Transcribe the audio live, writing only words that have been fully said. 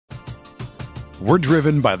We're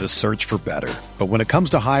driven by the search for better. But when it comes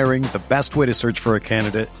to hiring, the best way to search for a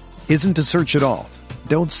candidate isn't to search at all.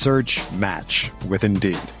 Don't search, match with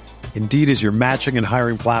Indeed. Indeed is your matching and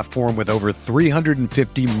hiring platform with over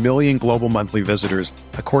 350 million global monthly visitors,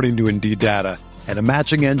 according to Indeed data, and a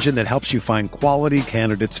matching engine that helps you find quality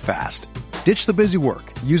candidates fast. Ditch the busy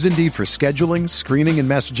work. Use Indeed for scheduling, screening, and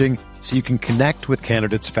messaging so you can connect with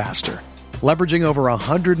candidates faster. Leveraging over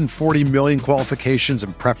 140 million qualifications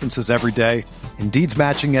and preferences every day, Indeed's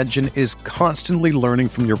matching engine is constantly learning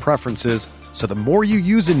from your preferences, so the more you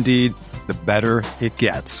use Indeed, the better it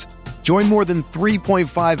gets. Join more than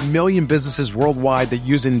 3.5 million businesses worldwide that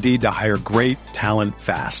use Indeed to hire great talent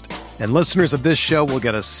fast. And listeners of this show will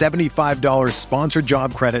get a $75 sponsored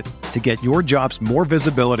job credit to get your jobs more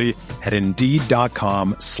visibility at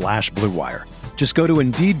Indeed.com/Blue Wire. Just go to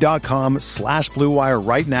Indeed.com/Blue Wire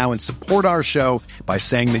right now and support our show by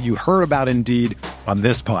saying that you heard about Indeed on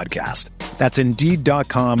this podcast. That's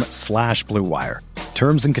Indeed.com/Blue Wire.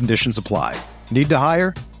 Terms and conditions apply. Need to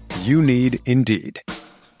hire? You need Indeed.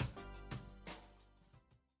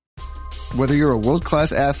 Whether you're a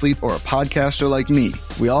world-class athlete or a podcaster like me,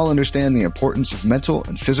 we all understand the importance of mental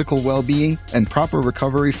and physical well-being and proper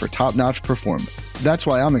recovery for top-notch performance. That's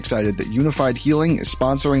why I'm excited that Unified Healing is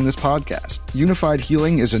sponsoring this podcast. Unified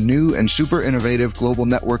Healing is a new and super innovative global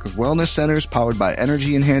network of wellness centers powered by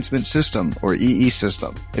Energy Enhancement System, or EE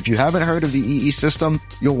System. If you haven't heard of the EE System,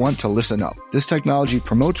 you'll want to listen up. This technology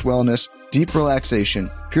promotes wellness, deep relaxation,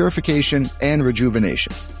 purification, and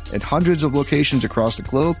rejuvenation. At hundreds of locations across the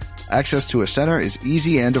globe, access to a center is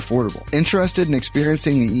easy and affordable. Interested in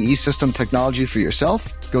experiencing the EE System technology for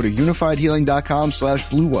yourself? Go to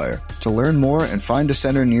unifiedhealing.com/Blue Wire to learn more and find a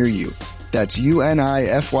center near you. That's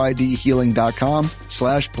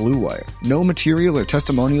UNIFYDhealing.com/Blue Wire. No material or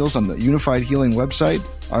testimonials on the Unified Healing website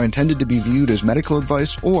are intended to be viewed as medical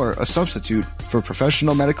advice or a substitute for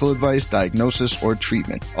professional medical advice, diagnosis, or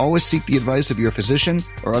treatment. Always seek the advice of your physician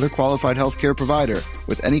or other qualified healthcare provider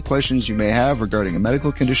with any questions you may have regarding a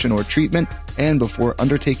medical condition or treatment and before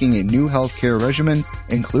undertaking a new healthcare regimen,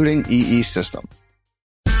 including EE System.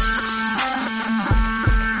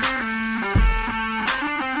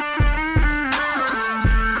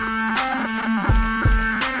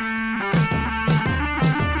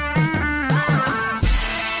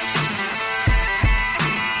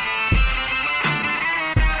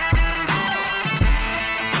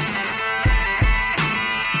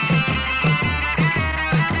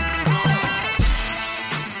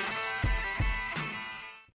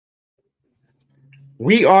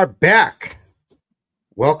 We are back.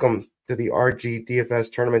 Welcome to the RG DFS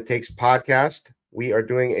Tournament Takes podcast. We are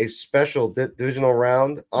doing a special divisional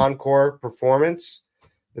round encore performance.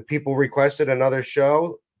 The people requested another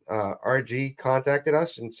show. RG contacted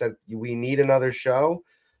us and said, we need another show.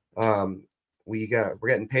 We're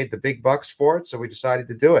getting paid the big bucks for it, so we decided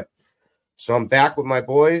to do it. So I'm back with my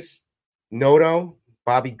boys, Noto,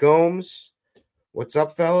 Bobby Gomes. What's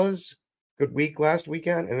up, fellas? Good week last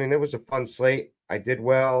weekend. I mean, there was a fun slate. I did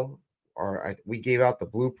well, we gave out the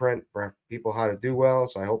blueprint for people how to do well,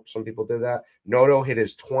 so I hope some people did that. Noto hit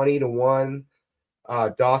his 20-1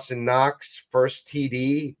 Dawson Knox first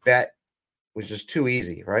TD bet was just too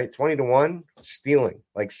easy, right? 20-1, stealing.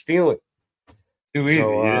 Too easy.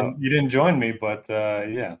 You didn't join me, but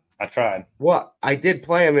yeah, I tried. Well, I did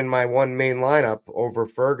play him in my one main lineup over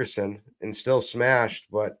Ferguson and still smashed,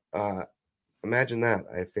 but imagine that.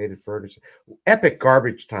 I faded Ferguson. Epic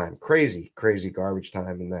garbage time. Crazy garbage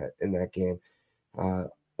time in that game.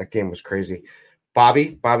 That game was crazy.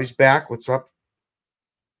 Bobby's back. What's up?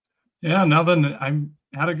 Yeah, nothing. I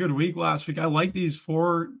had a good week last week. I like these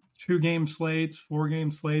 4 game slates,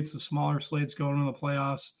 the smaller slates going into the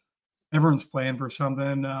playoffs. Everyone's playing for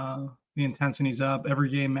something. The intensity's up.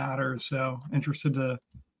 Every game matters. So interested to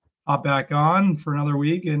hop back on for another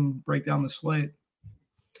week and break down the slate.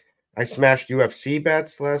 I smashed UFC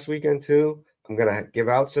bets last weekend too. I'm going to give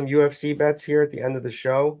out some UFC bets here at the end of the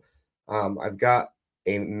show. I've got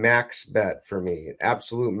a max bet for me, an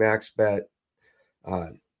absolute max bet.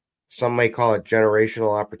 Some may call it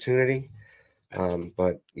generational opportunity,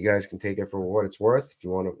 but you guys can take it for what it's worth. If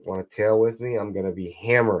you want to tail with me, I'm going to be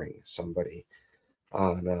hammering somebody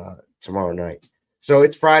on tomorrow night. So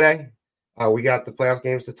it's Friday. We got the playoff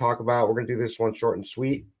games to talk about. We're going to do this one short and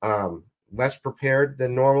sweet. Less prepared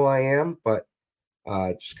than normal I am, but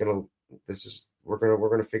we're gonna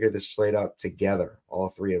figure this slate out together, all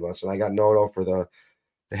 3 of us. And I got Noto for the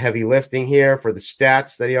heavy lifting here, for the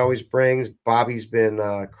stats that he always brings. Bobby's been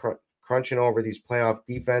crunching over these playoff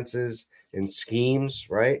defenses and schemes,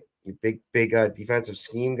 right? You big defensive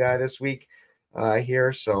scheme guy this week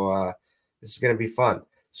here. So this is gonna be fun.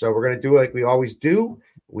 So we're going to do like we always do.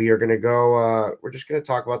 We are going to go, we're just going to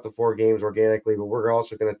talk about the 4 games organically, but we're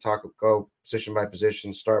also going to go position by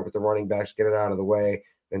position, start with the running backs, get it out of the way,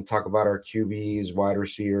 then talk about our QBs, wide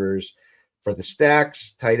receivers for the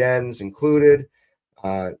stacks, tight ends included.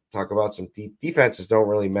 Talk about some defenses don't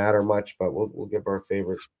really matter much, but we'll give our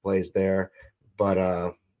favorite plays there.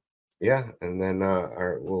 But yeah, and then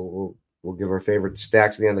we'll give our favorite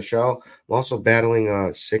stacks at the end of the show. I'm also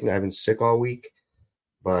battling sick. I've been sick all week.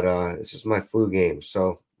 But this is my flu game,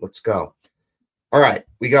 so let's go. All right,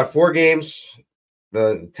 we got 4 games.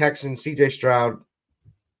 The Texans, CJ Stroud,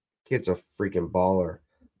 kid's a freaking baller.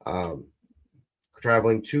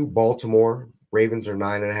 Traveling to Baltimore. Ravens are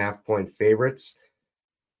 9.5-point favorites.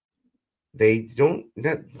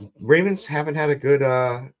 Ravens haven't had a good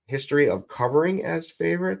history of covering as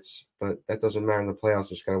favorites, but that doesn't matter in the playoffs.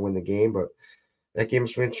 Just got to win the game. But that game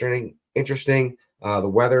is interesting. The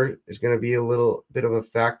weather is going to be a little bit of a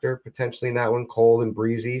factor potentially in that one, cold and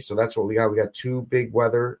breezy. So that's what we got. We got 2 big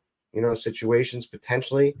weather, situations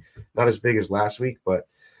potentially, not as big as last week, but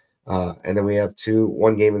and then we have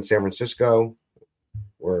 1 game in San Francisco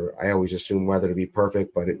where I always assume weather to be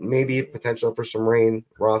perfect, but it may be potential for some rain,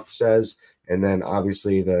 Roth says, and then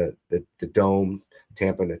obviously the Dome,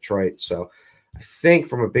 Tampa, Detroit. So I think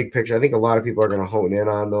from a big picture, I think a lot of people are going to hone in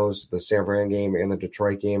on those, the San Fran game and the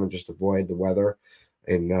Detroit game, and just avoid the weather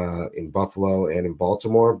in Buffalo and in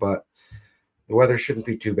Baltimore. But the weather shouldn't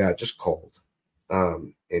be too bad, just cold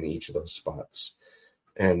in each of those spots.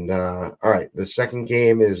 And all right, the second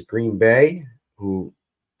game is Green Bay,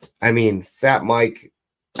 Fat Mike,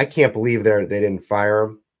 I can't believe they didn't fire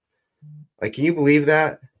him. Like, can you believe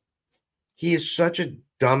that? He is such a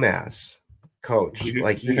dumbass coach. You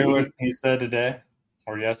hear what he said today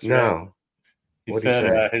or yesterday? No. He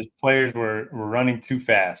said his players were running too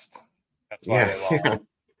fast. That's why they lost. Yeah.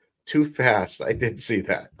 Too fast. I did see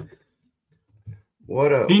that.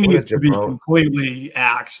 He needs to be completely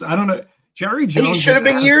axed. I don't know. Jerry Jones. He should have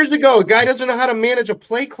been years ago. The guy doesn't know how to manage a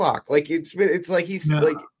play clock. Like it's like he's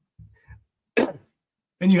like.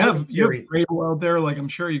 And you have Vrabel out there. Like I'm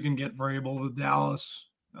sure you can get Vrabel to Dallas.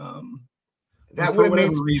 That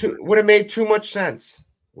would have made too much sense.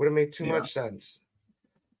 Much sense.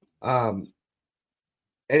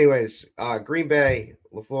 Anyways, Green Bay,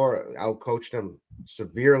 LaFleur outcoached him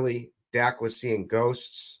severely. Dak was seeing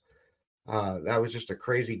ghosts. That was just a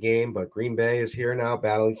crazy game, but Green Bay is here now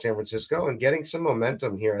battling San Francisco and getting some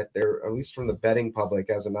momentum here at least from the betting public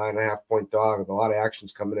as a 9.5-point dog with a lot of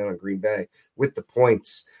actions coming in on Green Bay with the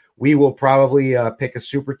points. We will probably pick a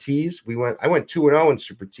super tease. I went 2-0 in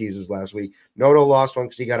super teases last week. Noto lost one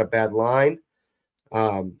because he got a bad line.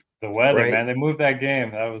 The weather, right? Man, they moved that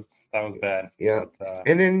game. That was bad. Yeah, but,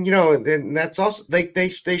 and then then that's also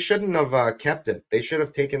they shouldn't have kept it. They should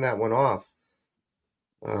have taken that one off.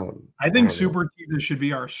 I think super teases should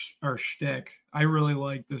be our shtick. I really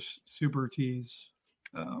like this super tease.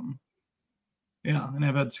 Yeah, and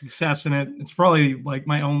I've had success in it. It's probably like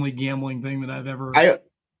my only gambling thing that I've ever.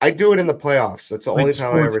 I do it in the playoffs. That's the only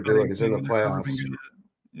time I ever do it is in the playoffs.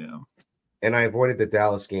 Yeah, and I avoided the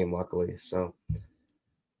Dallas game luckily. So,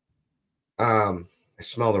 I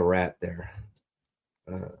smell the rat there.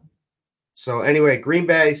 So anyway, Green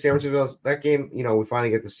Bay, San Francisco, that game. We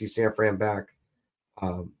finally get to see San Fran back.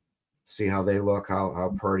 See how they look,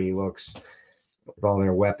 how Purdy looks with all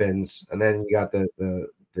their weapons, and then you got the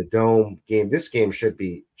Dome game. This game should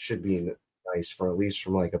be nice for at least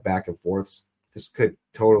from like a back and forth. This could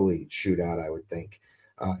totally shoot out, I would think.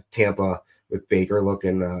 Tampa with Baker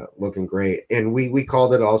looking great, and we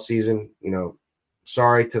called it all season.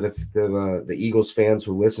 Sorry to the Eagles fans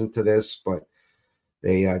who listened to this, but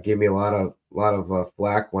they gave me a lot of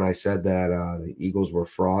flack when I said that the Eagles were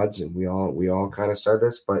frauds, and we all kind of said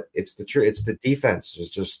this, but it's the truth. It's the defense is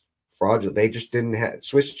just fraudulent. They just didn't have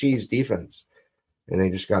Swiss cheese defense, and they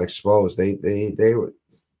just got exposed. They were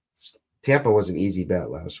Tampa was an easy bet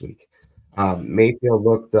last week. Mayfield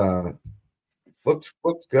looked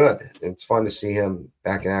good. It's fun to see him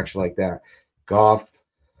back in action like that. Goff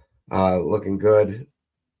looking good.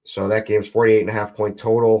 So that game's 48.5-point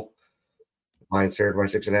total. Lions favored by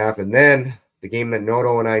 6.5. And then the game that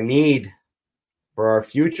Noto and I need for our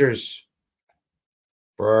futures,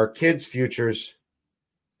 for our kids' futures,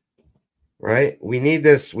 right? We need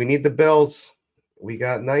this. We need the Bills. We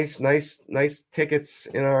got nice tickets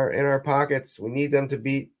in our pockets. We need them to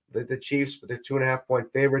beat the Chiefs, but they're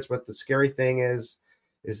 2.5-point favorites. But the scary thing is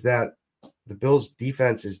that the Bills'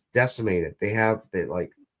 defense is decimated. They have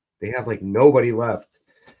nobody left.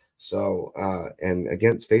 So, and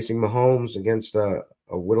against facing Mahomes against a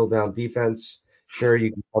whittled down defense, sure,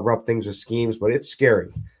 you can cover up things with schemes, but it's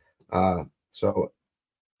scary. So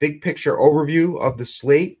big picture overview of the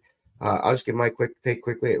slate. I'll just give my quick take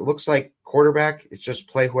quickly. It looks like quarterback, it's just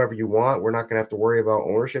play whoever you want. We're not going to have to worry about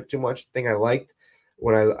ownership too much. The thing I liked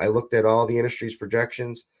when I looked at all the industry's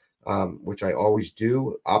projections, which I always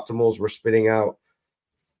do, optimals were spitting out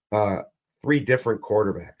 3 different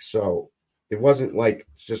quarterbacks. So it wasn't like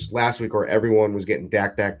just last week where everyone was getting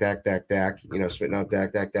Dak, spitting out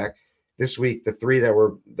Dak. This week, the 3 that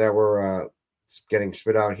were getting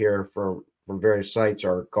spit out here from various sites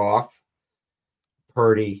are Goff,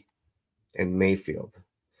 Purdy, and Mayfield.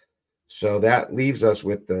 So that leaves us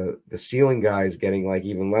with the ceiling guys getting like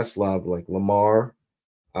even less love, like Lamar,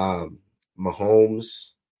 Mahomes,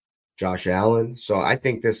 Josh Allen. So I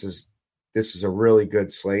think this is a really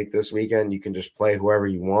good slate this weekend. You can just play whoever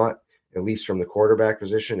you want, at least from the quarterback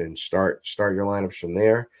position, and start your lineups from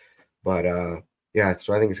there. But yeah,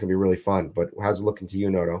 so I think it's gonna be really fun. But how's it looking to you,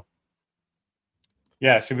 Noto?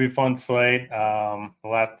 Yeah, it should be a fun slate. The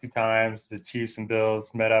last 2 times the Chiefs and Bills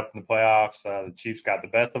met up in the playoffs, the Chiefs got the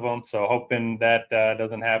best of them. So hoping that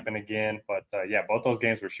doesn't happen again. But yeah, both those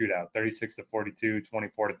games were shootout, 36-42,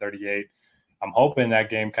 24-38. I'm hoping that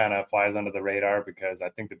game kind of flies under the radar because I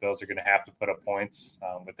think the Bills are going to have to put up points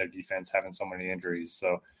with their defense having so many injuries.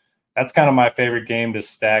 So that's kind of my favorite game to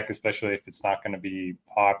stack, especially if it's not going to be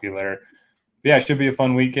popular. But yeah, it should be a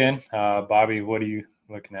fun weekend. Bobby, what are you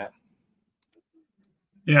looking at?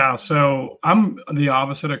 Yeah, so I'm the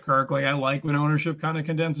opposite of Kirk. Like, I like when ownership kind of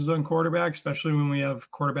condenses on quarterbacks, especially when we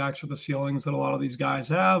have quarterbacks with the ceilings that a lot of these guys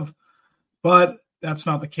have. But that's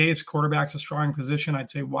not the case. Quarterback's a strong position. I'd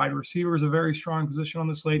say wide receiver is a very strong position on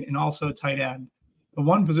the slate, and also tight end. The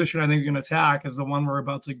one position I think you can attack is the one we're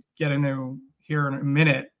about to get into here in a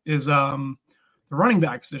minute is the running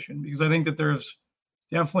back position, because I think that there's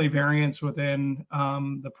definitely variance within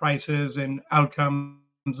the prices and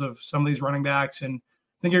outcomes of some of these running backs, and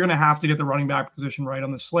I think you're going to have to get the running back position right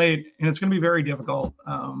on the slate, and it's going to be very difficult.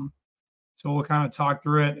 So we'll kind of talk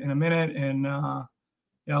through it in a minute, and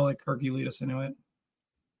yeah, I'll let Kirky lead us into it.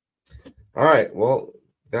 All right. Well,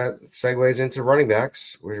 that segues into running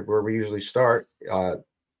backs, where we usually start. It's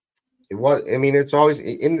always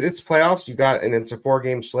in its playoffs. And it's a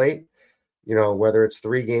 4-game slate. You know, whether it's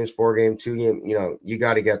 3 games, 4 game, 2 game. You know, you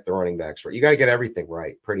got to get the running backs right. You got to get everything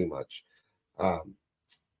right, pretty much, to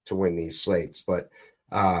win these slates. But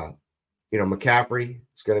McCaffrey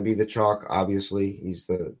is going to be the chalk. Obviously, he's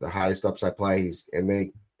the highest upside play.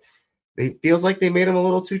 They feels like they made him a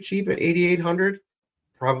little too cheap at 8,800.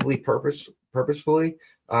 Probably purposefully,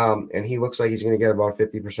 and he looks like he's going to get about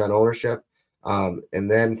 50% ownership,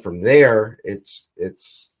 and then from there, it's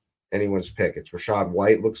anyone's pick. It's Rashad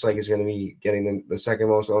White looks like he's going to be getting the second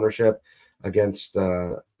most ownership against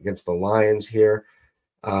the Lions here.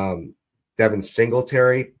 Devin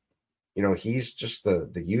Singletary, he's just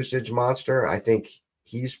the usage monster. I think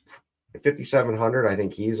he's 5,700. I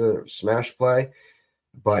think he's a smash play,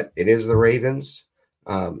 but it is the Ravens.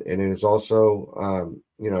 And it is also,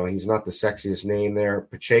 he's not the sexiest name there.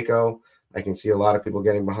 Pacheco, I can see a lot of people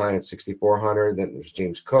getting behind at 6,400. Then there's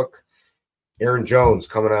James Cook. Aaron Jones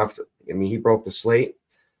coming off. He broke the slate.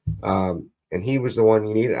 And he was the one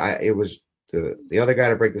you needed. It was the other guy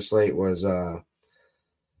to break the slate was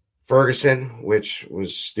Ferguson, which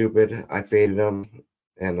was stupid. I faded him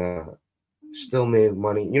and still made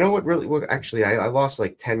money. You know what actually, I lost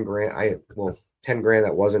like 10 grand. 10 grand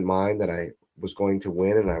that wasn't mine that I was going to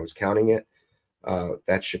win, and I was counting it.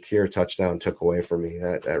 That Shakir touchdown took away from me.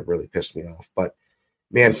 That really pissed me off. But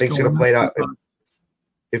man, things could have played out.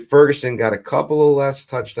 If Ferguson got a couple of less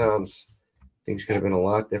touchdowns, things could have been a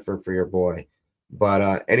lot different for your boy.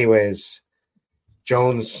 But anyways,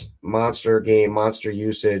 Jones, monster game, monster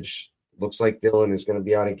usage. Looks like Dylan is going to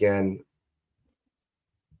be out again,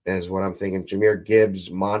 is what I'm thinking. Jahmyr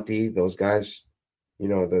Gibbs, Monty, those guys,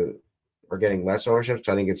 are getting less ownership.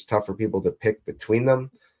 So I think it's tough for people to pick between them.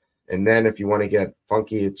 And then if you want to get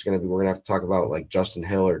funky, we're going to have to talk about like Justin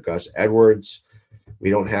Hill or Gus Edwards. We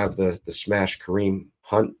don't have the smash Kareem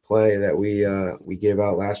Hunt play that we gave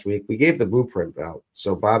out last week. We gave the blueprint out.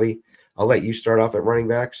 So Bobby, I'll let you start off at running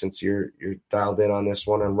back since you're dialed in on this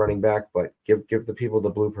one on running back, but give the people the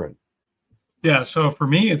blueprint. Yeah. So for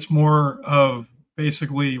me, it's more of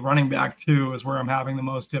basically running back 2 is where I'm having the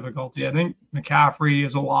most difficulty. I think McCaffrey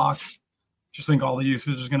is a lock. Just think all the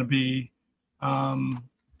usage is going to be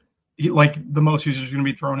the most usage is going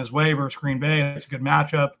to be thrown his way versus Green Bay. It's a good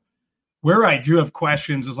matchup. Where I do have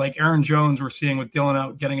questions is like Aaron Jones, we're seeing with Dylan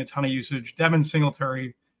out getting a ton of usage. Devin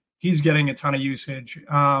Singletary, he's getting a ton of usage.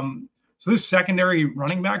 So this secondary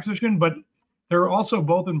running back position, but they're also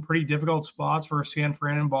both in pretty difficult spots for San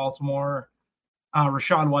Fran and Baltimore.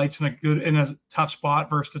 Rashad White's in a tough spot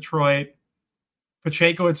versus Detroit.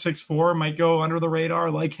 Pacheco at 6'4" might go under the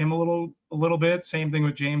radar, like him a little bit. Same thing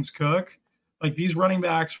with James Cook. Like these running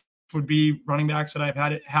backs would be running backs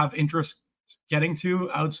that have interest getting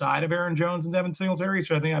to outside of Aaron Jones and Devin Singletary.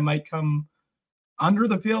 So I think I might come under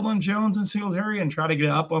the field on Jones and Singletary and try to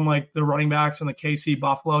get up on like the running backs in the KC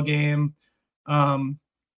Buffalo game.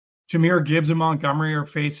 Jahmyr Gibbs and Montgomery are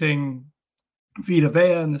facing Vita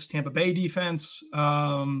Vea in this Tampa Bay defense.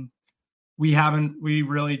 We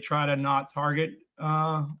really try to not target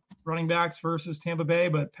running backs versus Tampa Bay,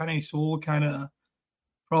 but Penei Sewell kind of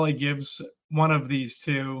probably gives one of these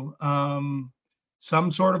two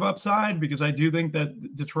some sort of upside, because I do think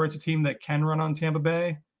that Detroit's a team that can run on Tampa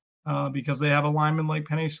Bay because they have a lineman like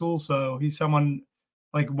Penei Sewell. So he's someone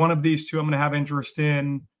like one of these two I'm going to have interest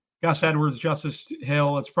in. Gus Edwards, Justice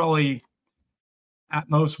Hill. It's probably at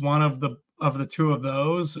most one of the two of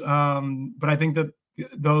those. But I think that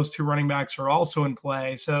those two running backs are also in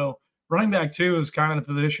play. So running back 2 is kind of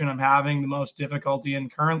the position I'm having the most difficulty in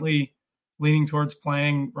currently, leaning towards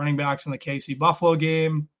playing running backs in the KC Buffalo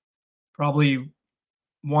game. Probably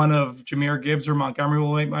one of Jahmyr Gibbs or Montgomery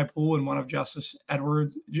will make my pool, and one of Gus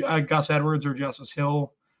Edwards or Justice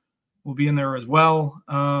Hill will be in there as well.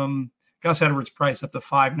 Gus Edwards priced up to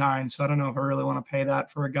 5'9", so I don't know if I really want to pay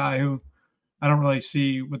that for a guy who I don't really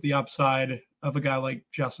see with the upside of a guy like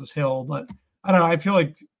Justice Hill. But I don't know. I feel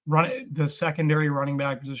like the secondary running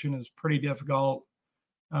back position is pretty difficult.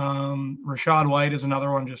 Rachaad White is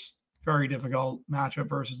another one, just very difficult matchup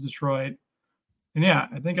versus Detroit. And yeah,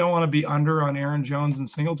 I think I want to be under on Aaron Jones and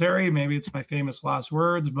Singletary. Maybe it's my famous last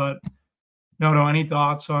words, but no, any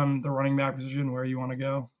thoughts on the running back position, where you want to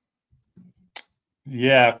go?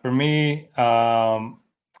 Yeah, for me, I'm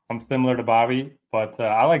similar to Bobby, but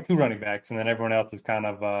I like 2 running backs, and then everyone else is kind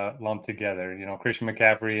of lumped together. Christian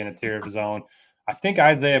McCaffrey in a tier of his own. I think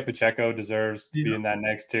Isaiah Pacheco deserves to be in that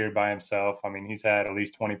next tier by himself. I mean, he's had at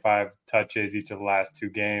least 25 touches each of the last 2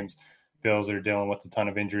 games. Bills are dealing with a ton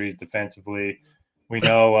of injuries defensively. We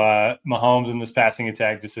know Mahomes in this passing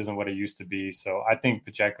attack just isn't what it used to be. So I think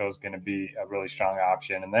Pacheco is going to be a really strong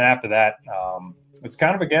option. And then after that, it's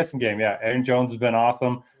kind of a guessing game. Yeah, Aaron Jones has been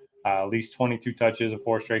awesome. At least 22 touches in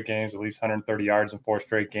 4 straight games, at least 130 yards in 4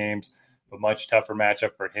 straight games. A much tougher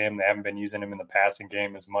matchup for him. They haven't been using him in the passing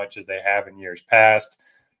game as much as they have in years past.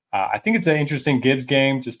 I think it's an interesting Gibbs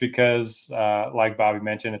game just because, like Bobby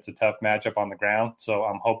mentioned, it's a tough matchup on the ground. So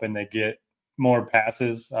I'm hoping they get more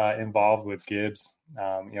passes involved with Gibbs.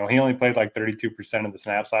 He only played like 32% of the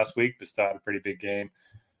snaps last week, but still had a pretty big game.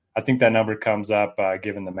 I think that number comes up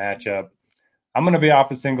given the matchup. I'm going to be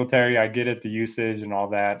off of Singletary. I get it, the usage and all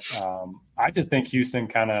that. I just think Houston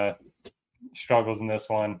kind of struggles in this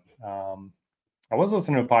one. I was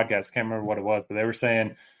listening to a podcast, can't remember what it was, but they were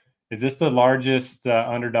saying, is this the largest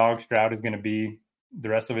underdog Stroud is going to be the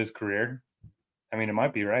rest of his career? I mean, it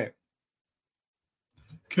might be right.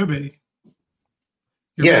 Could be.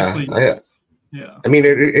 Yeah. I mean,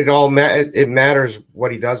 it matters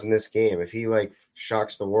what he does in this game. If he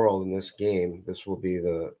shocks the world in this game, this will be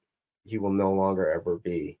he will no longer ever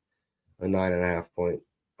be a 9.5 point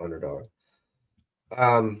underdog.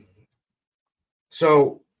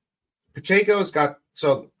 So Pacheco's got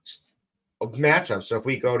a matchup. So if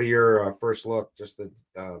we go to your first look, just the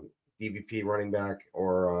DVP running back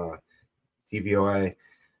or DVOA,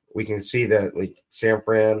 we can see that San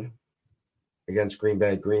Fran against Green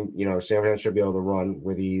Bay, San Fran should be able to run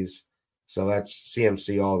with ease. So that's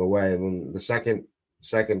CMC all the way. And then the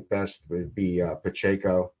second best would be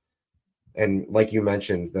Pacheco. And like you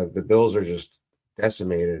mentioned, the Bills are just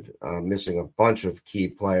decimated, missing a bunch of key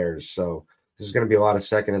players. So this is going to be a lot of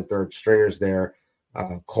second and third stringers there,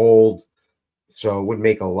 cold. So it would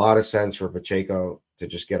make a lot of sense for Pacheco to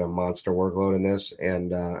just get a monster workload in this.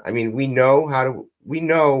 And I mean, we know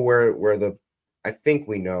I think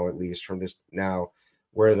we know, at least from this now,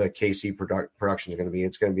 where the KC production is going to be.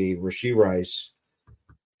 It's going to be Rashee Rice,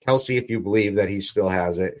 Kelsey, if you believe that he still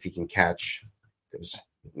has it, if he can catch, because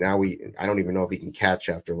now I don't even know if he can catch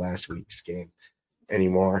after last week's game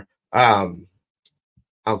anymore.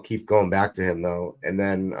 I'll keep going back to him though, and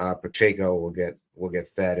then Pacheco will get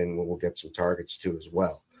fed, and we'll get some targets too as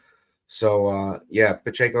well. So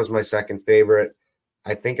Pacheco's my second favorite.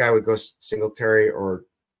 I think I would go Singletary or.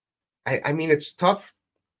 I mean, it's tough.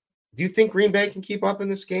 Do you think Green Bay can keep up in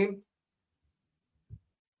this game?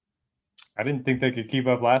 I didn't think they could keep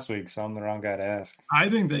up last week, so I'm the wrong guy to ask. I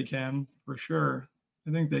think they can, for sure.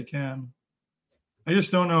 I think they can. I just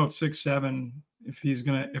don't know if 6-7, if he's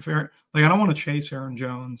going to, I don't want to chase Aaron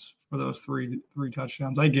Jones for those three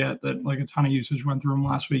touchdowns. I get that a ton of usage went through him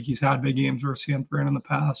last week. He's had big games versus San Fran in the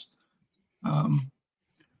past. All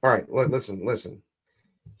right. Listen.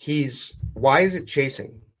 why is it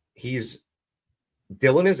chasing?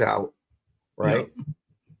 Dylan is out, right? Yeah.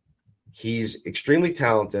 He's extremely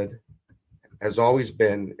talented, has always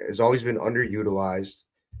been underutilized.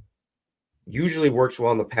 Usually works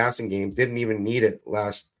well in the passing game. Didn't even need it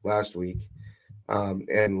last week.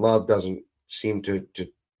 And Love doesn't seem to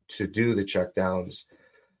do the checkdowns.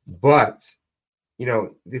 But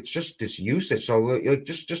it's just this usage. So like,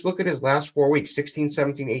 just look at his last 4 weeks, 16,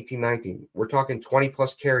 17, 18, 19. We're talking 20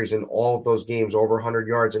 plus carries in all of those games, over 100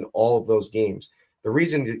 yards in all of those games. The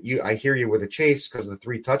reason I hear you with a chase because of the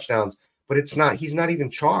 3 touchdowns, but he's not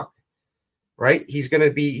even chalk, right? He's going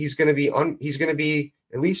to be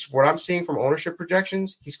at least what I'm seeing from ownership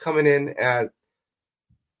projections. He's coming in at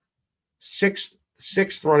sixth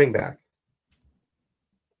running back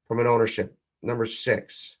from an ownership, number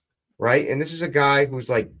 6. Right. And this is a guy who's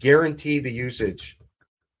like guaranteed the usage.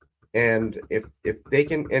 And if they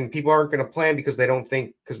can, and people aren't going to plan because they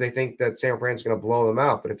think that San Fran's going to blow them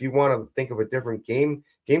out. But if you want to think of a different game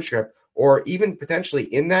script, or even potentially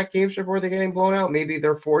in that game script where they're getting blown out, maybe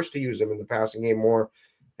they're forced to use him in the passing game more.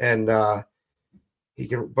 And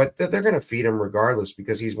but they're going to feed him regardless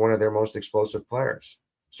because he's one of their most explosive players.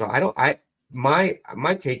 So my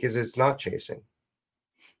take is it's not chasing.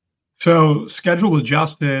 So schedule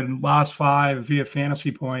adjusted last 5 via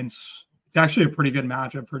fantasy points. It's actually a pretty good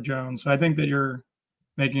matchup for Jones. So I think that you're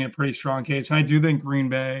making a pretty strong case. And I do think Green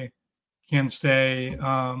Bay can stay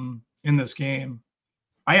in this game.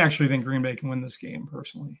 I actually think Green Bay can win this game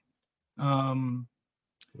personally. Money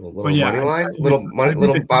line,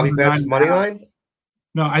 little Bobby Betts money line.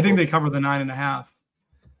 No, I think they cover the 9.5.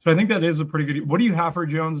 So I think that is a pretty good. What do you have for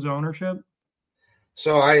Jones' ownership?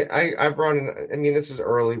 So I've run. I mean, this is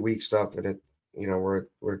early week stuff, and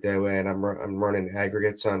we're day away, and I'm running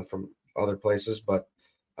aggregates on from other places, but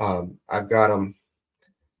I've got them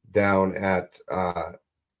down at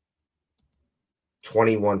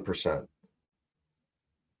 21%.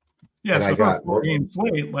 Yeah, and so I got 4 games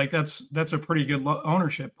late. Like that's a pretty good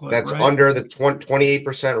ownership clip. That's right? under the 28%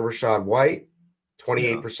 Rachaad White,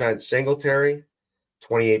 28% Singletary,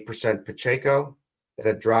 28% Pacheco, then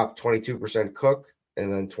it dropped 22% Cook,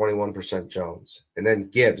 and then 21% Jones, and then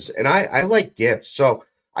Gibbs. And I like Gibbs. So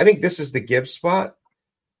I think this is the Gibbs spot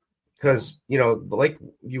because,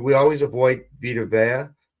 we always avoid Vita Vea.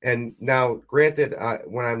 And now, granted,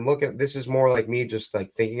 when I'm looking, this is more like me just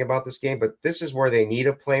like thinking about this game, but this is where they need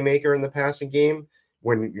a playmaker in the passing game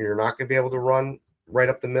when you're not going to be able to run right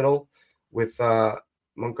up the middle with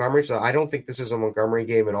Montgomery. So I don't think this is a Montgomery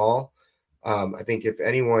game at all. I think if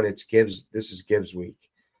anyone, it's Gibbs. This is Gibbs week.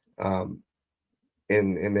 And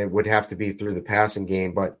they would have to be through the passing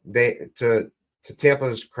game, but to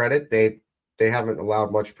Tampa's credit, they haven't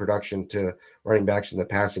allowed much production to running backs in the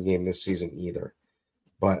passing game this season either.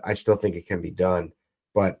 But I still think it can be done.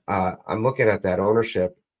 But I'm looking at that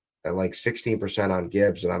ownership at like 16% on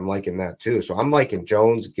Gibbs, and I'm liking that too. So I'm liking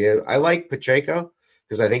Jones, Gibbs. I like Pacheco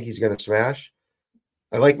because I think he's going to smash.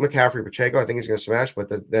 I like McCaffrey, Pacheco. I think he's going to smash. But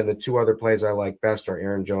then the 2 other plays I like best are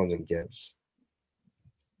Aaron Jones and Gibbs.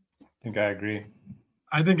 I think I agree.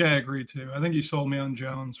 I think I agree too. I think you sold me on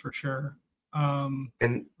Jones for sure. And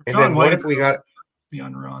then what if we got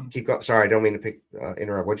beyond run? Keep going. Sorry, I don't mean to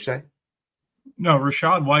interrupt. What'd you say? No,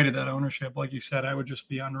 Rachaad White at that ownership, like you said, I would just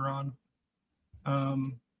be on run.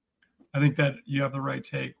 I think that you have the right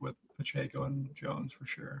take with Pacheco and Jones for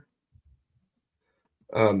sure.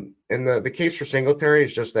 And the case for Singletary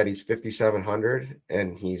is just that he's 5,700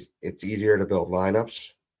 and it's easier to build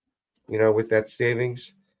lineups, with that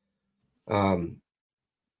savings. And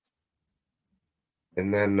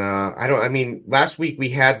then last week we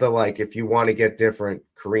had if you want to get different,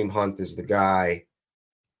 Kareem Hunt is the guy.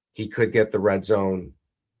 He could get the red zone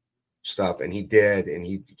stuff, and he did, and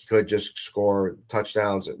he could just score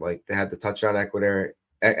touchdowns. Like they had the touchdown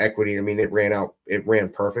equity. I mean, it ran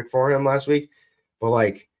perfect for him last week.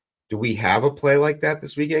 But do we have a play like that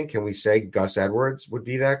this weekend? Can we say Gus Edwards would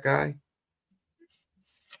be that guy?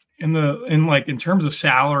 In terms of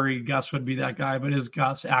salary, Gus would be that guy, but is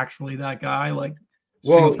Gus actually that guy?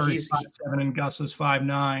 He's 5'7" and Gus is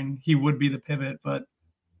 5'9". He would be the pivot, but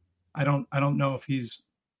I don't know if he's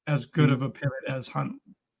as good of a pivot as Hunt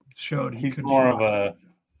showed. He's more of a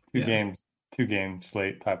two game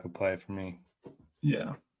slate type of play for me.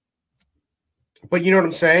 Yeah. But you know what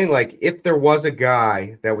I'm saying? If there was a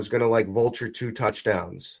guy that was going to vulture 2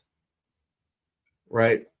 touchdowns,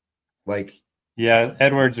 right? Yeah,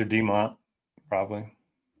 Edwards or DeMont, probably.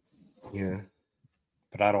 Yeah.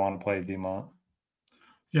 But I don't want to play DeMont.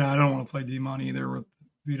 Yeah, I don't want to play DeMont either with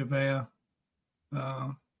Vita Vea.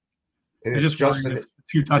 And I just Justin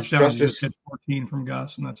 2 touchdowns, you just hit 14 from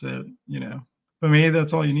Gus, and that's it. But maybe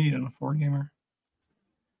that's all you need in a 4-gamer.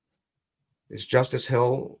 Is Justice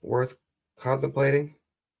Hill worth contemplating?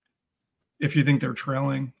 If you think they're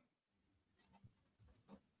trailing.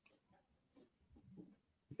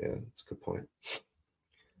 Yeah, that's a good point.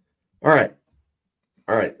 All right.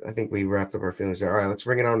 I think we wrapped up our feelings there. All right, let's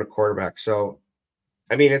bring it on to quarterback. So,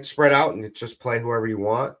 I mean, it's spread out and it's just play whoever you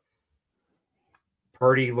want.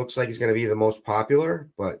 Purdy looks like he's going to be the most popular,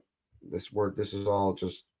 but this is all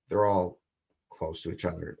just, they're all close to each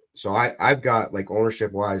other. So I've got like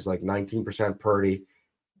ownership wise, like 19% Purdy,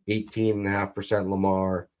 18.5%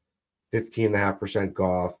 Lamar, 15.5%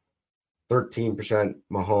 Goff, 13%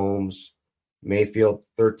 Mahomes, Mayfield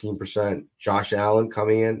 13%, Josh Allen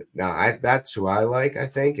coming in. Now that's who I like, I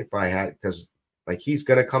think, if I had, because like he's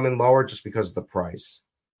gonna come in lower just because of the price.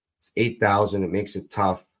 It's 8,000, it makes it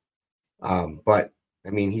tough. But I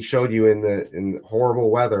mean, he showed you in the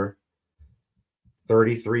horrible weather,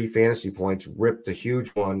 33 fantasy points, ripped a huge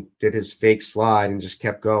one, did his fake slide and just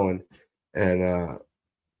kept going. And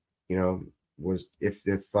was if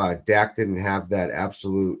Dak didn't have that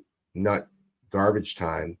absolute nut garbage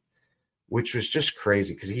time, which was just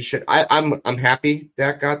crazy because he should. I'm happy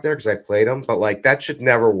Dak got there because I played him, but like that should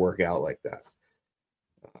never work out like that.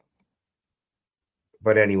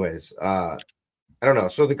 But anyways, I don't know.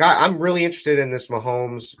 So the guy I'm really interested in this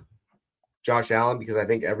Mahomes, Josh Allen, because I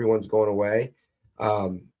think everyone's going away.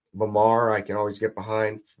 Lamar, I can always get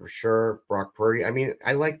behind for sure. Brock Purdy. I mean,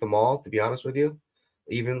 I like them all, to be honest with you.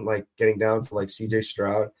 Even like getting down to like CJ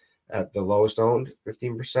Stroud at the lowest owned,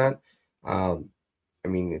 15%. I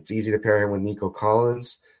mean, it's easy to pair him with Nico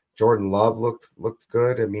Collins. Jordan Love looked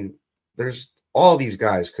good. I mean, there's all these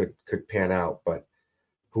guys could pan out, but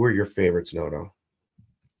who are your favorites, Noto?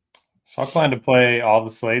 So I plan to play all the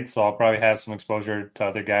slates, so I'll probably have some exposure to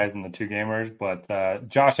other guys in the 2-gamers. But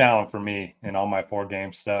Josh Allen for me in all my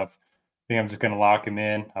 4-game stuff, I think I'm just going to lock him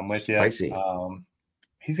in. I'm with you. Spicy.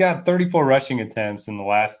 He's got 34 rushing attempts in the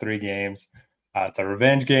last 3 games. It's a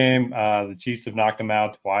revenge game. The Chiefs have knocked him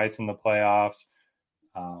out twice in the playoffs.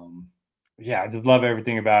 I just love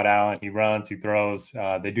everything about Allen. He runs, he throws.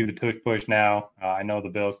 They do the tush push now. I know the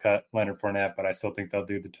Bills cut Leonard Fournette, but I still think they'll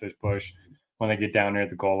do the tush push when they get down near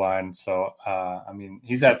the goal line. So, I mean,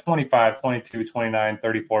 he's at 25, 22, 29,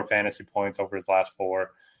 34 fantasy points over his last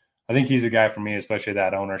 4. I think he's a guy for me, especially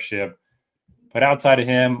that ownership. But outside of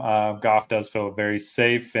him, Goff does feel very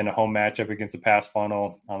safe in a home matchup against a pass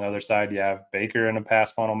funnel. On the other side, you have Baker in a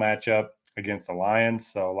pass funnel matchup against the Lions.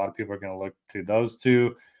 So a lot of people are going to look to those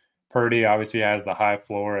two. Purdy obviously has the high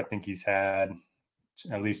floor. I think he's had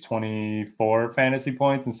at least 24 fantasy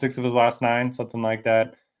points in 6 of his last 9, something like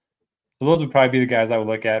that. So those would probably be the guys I would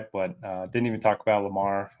look at, but didn't even talk about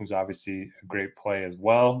Lamar, who's obviously a great play as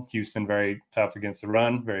well. Houston, very tough against the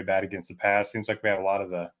run, very bad against the pass. Seems like we have a lot of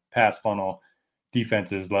the pass funnel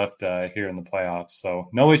defenses left here in the playoffs. So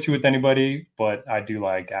no issue with anybody, but I do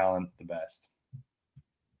like Allen the best.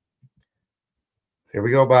 Here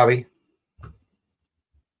we go, Bobby.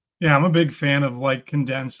 Yeah, I'm a big fan of like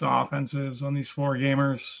condensed offenses on these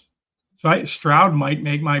 4-gamers. So Stroud might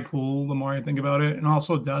make my pool the more I think about it, and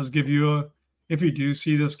also does give you if you do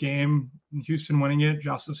see this game, Houston winning it,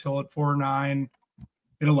 Justice Hill at 4.9,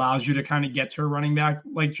 it allows you to kind of get to a running back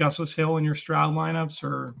like Justice Hill in your Stroud lineups,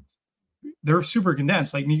 or they're super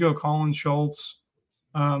condensed, like Nico Collins, Schultz.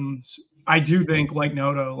 I do think like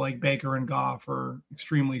Noto, like Baker and Goff are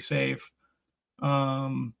extremely safe.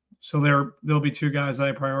 So there'll be 2 guys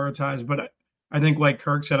I prioritize, but I think like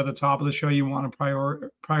Kirk said at the top of the show, you want to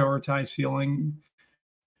prioritize ceiling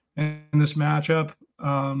in this matchup.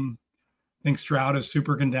 I think Stroud is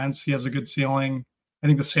super condensed. He has a good ceiling. I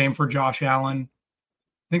think the same for Josh Allen.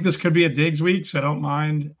 I think this could be a Diggs week, so I don't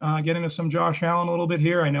mind getting to some Josh Allen a little bit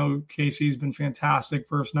here. I know Casey's been fantastic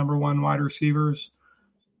for his number 1 wide receivers.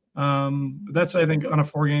 But that's, I think, on a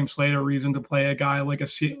 4-game slate, a reason to play a guy like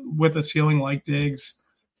with a ceiling like Diggs.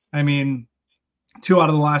 I mean, 2 out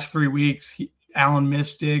of the last 3 weeks, Allen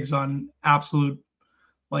missed Diggs on absolute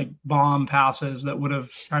like bomb passes that would have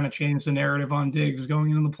kind of changed the narrative on Diggs going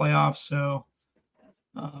into the playoffs. So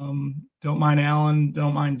don't mind Allen,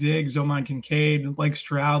 don't mind Diggs, don't mind Kincaid, like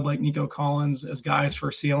Stroud, like Nico Collins as guys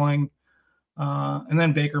for ceiling. And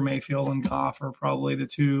then Baker Mayfield and Goff are probably the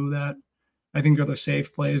 2 that I think are the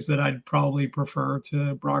safe plays that I'd probably prefer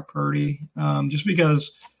to Brock Purdy, just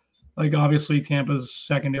because, like, obviously Tampa's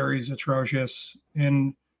secondary is atrocious,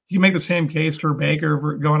 and you can make the same case for Baker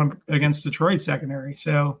for going up against Detroit's secondary.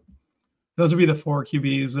 So those would be the 4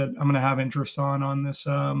 QBs that I'm going to have interest on this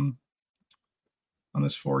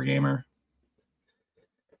 4-gamer.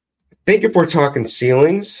 I think if we're talking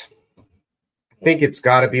ceilings, I think it's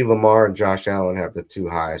got to be Lamar and Josh Allen have the two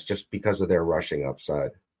highest just because of their rushing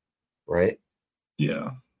upside, right?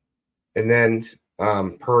 Yeah. And then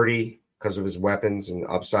Purdy, because of his weapons and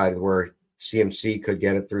upside, where CMC could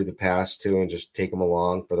get it through the pass too and just take him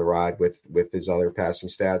along for the ride with his other passing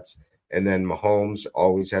stats. And then Mahomes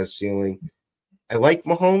always has ceiling. I like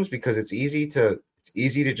Mahomes because it's easy to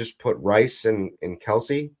just put Rice and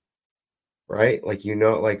Kelsey, right? Like,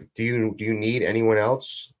 do you need anyone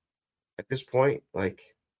else at this point? Like,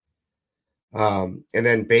 and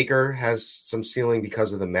then Baker has some ceiling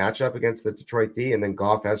because of the matchup against the Detroit D, and then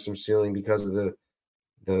Goff has some ceiling because of the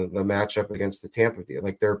matchup against the Tampa D.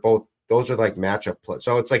 Like, those are like matchup play.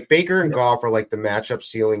 So it's like Baker and Goff are like the matchup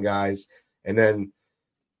ceiling guys, and then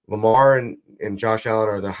Lamar and Josh Allen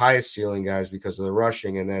are the highest ceiling guys because of the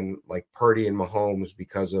rushing, and then like Purdy and Mahomes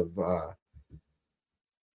because of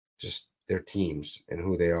just their teams and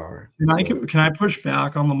who they are. Can I push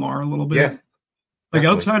back on Lamar a little bit? Yeah. Like,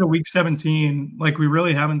 definitely. outside of week 17, like, we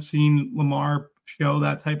really haven't seen Lamar show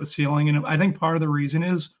that type of ceiling. And I think part of the reason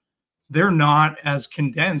is they're not as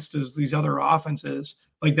condensed as these other offenses.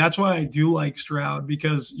 Like, that's why I do like Stroud,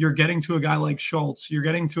 because you're getting to a guy like Schultz. You're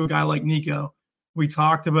getting to a guy like Nico. We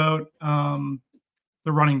talked about the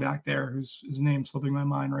running back there, his name's slipping my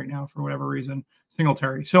mind right now for whatever reason,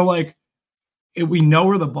 Singletary. So, like, we know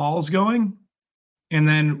where the ball's going. And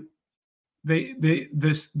then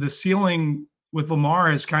the ceiling with Lamar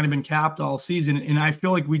has kind of been capped all season. And I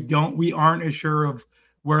feel like we aren't as sure of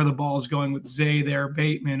where the ball is going with Zay there,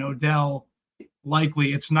 Bateman, Odell,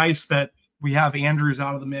 likely. It's nice that we have Andrews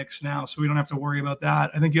out of the mix now, so we don't have to worry about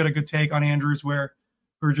that. I think you had a good take on Andrews where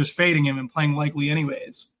we're just fading him and playing likely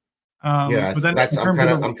anyways. Yeah, but then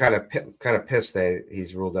I'm kind of pissed that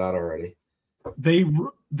he's ruled out already. They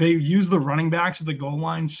use the running backs at the goal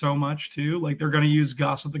line so much too. Like, they're going to use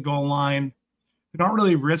Gus at the goal line. They're not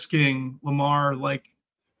really risking Lamar like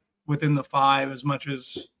within the 5 as much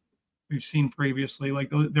as we've seen previously.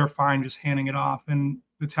 Like, they're fine just handing it off, and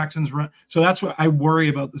the Texans run. So that's what I worry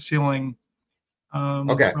about the ceiling.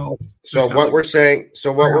 Okay. So what we're saying,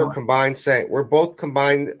 we're both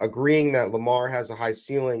combined agreeing that Lamar has a high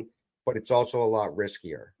ceiling, but it's also a lot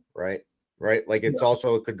riskier, right? Right. Like, it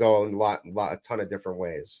could go in a ton of different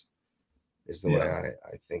ways is the way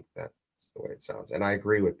I think that's the way it sounds. And I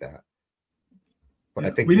agree with that. But I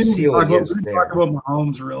think the ceiling is there. We didn't talk about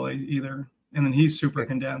Mahomes really either. And then he's super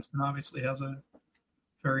condensed and obviously has a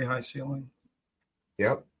very high ceiling.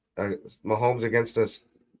 Yep. Mahomes against us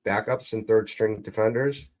backups and third string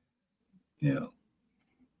defenders. Yeah.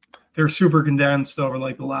 They're super condensed over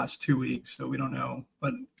like the last 2 weeks, so we don't know.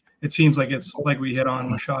 But it seems like it's like we hit on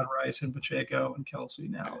Rashad Rice and Pacheco and Kelsey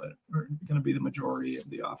now that are going to be the majority of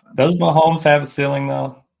the offense. Does Mahomes have a ceiling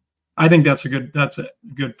though? I think that's a good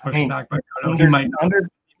pushback.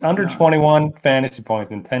 Under 21 fantasy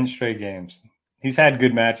points in 10 straight games. He's had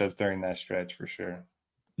good matchups during that stretch for sure.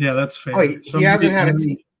 Yeah, that's fair. Oh, he hasn't had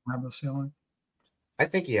a ceiling. I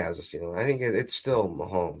think he has a ceiling. I think it's still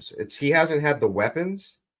Mahomes. He hasn't had the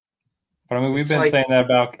weapons. But I mean, we've been saying that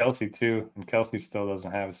about Kelsey too, and Kelsey still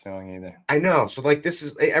doesn't have a ceiling either. I know. So like, this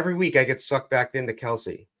is every week I get sucked back into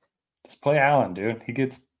Kelsey. Just play Allen, dude. He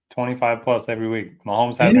gets 25 plus every week.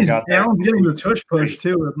 Mahomes hasn't got that. Allen's getting the tush push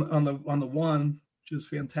too on the one, which is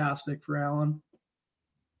fantastic for Allen.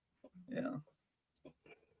 Yeah.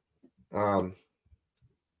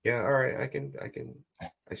 Yeah. All right.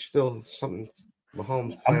 I still something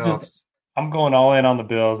Mahomes playoffs. I'm going all in on the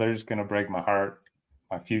Bills. They're just gonna break my heart.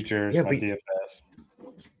 My futures, my DFS.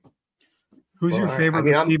 Who's your favorite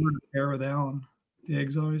receiver to pair with Allen?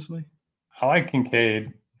 Diggs, obviously. I like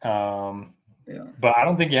Kincaid. But I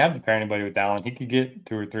don't think you have to pair anybody with Allen. He could get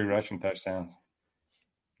 2 or 3 rushing touchdowns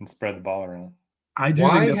and spread the ball around.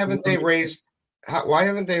 Why haven't they raised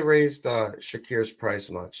Shakir's price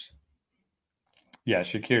much? Yeah,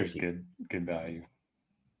 Shakir's good value.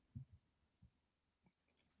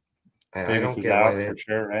 I don't get why they for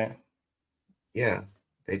sure, right? Yeah,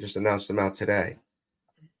 they just announced them out today.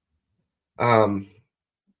 All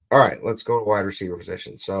right, let's go to wide receiver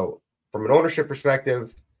position. So, from an ownership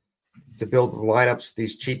perspective, to build lineups,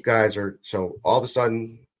 these cheap guys are so all of a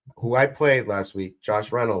sudden. Who I played last week,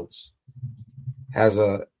 Josh Reynolds, has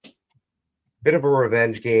a bit of a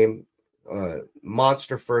revenge game.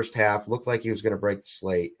 Monster first half, looked like he was going to break the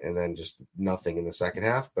slate, and then just nothing in the second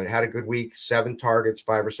half. But had a good week: 7 targets,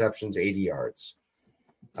 5 receptions, 80 yards.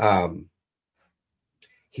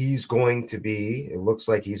 He's going to be. It looks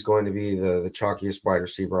like he's going to be the chalkiest wide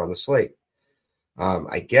receiver on the slate.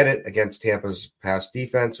 I get it against Tampa's pass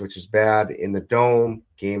defense, which is bad in the dome.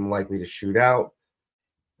 Game likely to shoot out.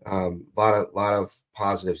 Lot of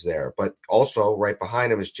positives there, but also right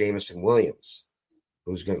behind him is Jamison Williams.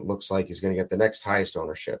 looks like he's going to get the next highest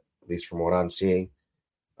ownership, at least from what I'm seeing.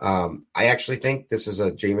 I actually think this is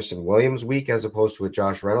a Jameson Williams week as opposed to a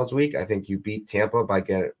Josh Reynolds week. I think you beat Tampa by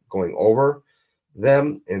going over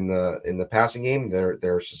them in the passing game.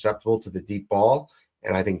 They're susceptible to the deep ball,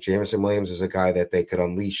 and I think Jameson Williams is a guy that they could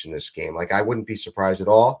unleash in this game. Like, I wouldn't be surprised at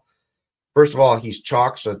all. First of all, he's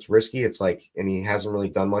chalk, so it's risky. It's like, and he hasn't really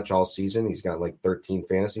done much all season. He's got like 13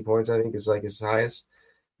 fantasy points, I think, is like his highest.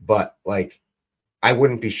 But like, I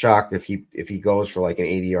wouldn't be shocked if he goes for like an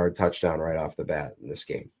 80-yard touchdown right off the bat in this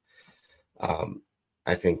game.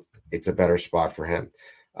 I think it's a better spot for him.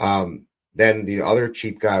 Then the other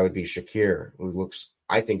cheap guy would be Shakir, who looks,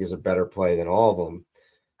 I think, is a better play than all of them.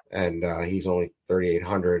 And he's only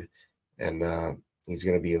 3,800, and he's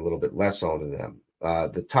going to be a little bit less owned than them.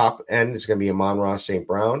 The top end is going to be Amon-Ra St.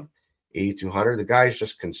 Brown, 8,200. The guy is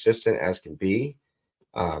just consistent as can be.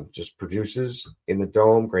 Just produces in the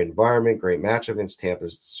dome, great environment, great matchup against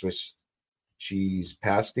Tampa's Swiss cheese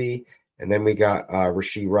pasty. And then we got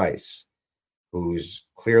Rashee Rice, who's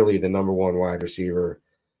clearly the number one wide receiver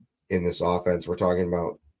in this offense. We're talking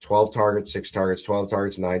about 12 targets, 6 targets, 12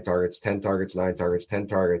 targets, 9 targets, 10 targets, 9 targets, 10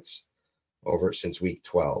 targets over since week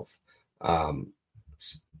 12.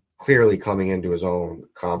 Clearly coming into his own,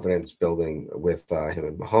 confidence building with him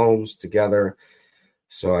and Mahomes together.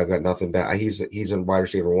 So I've got nothing bad. He's in wide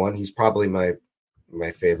receiver 1. He's probably my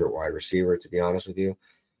favorite wide receiver, to be honest with you.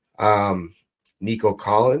 Nico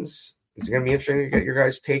Collins is going to be interesting to get your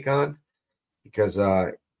guys' take on, because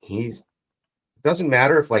doesn't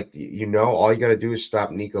matter if, like, all you got to do is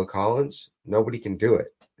stop Nico Collins. Nobody can do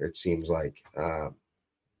it. It seems like, 7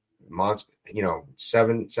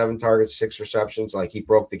 targets, 6 receptions. Like, he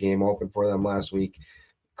broke the game open for them last week.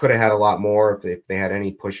 Could have had a lot more if they had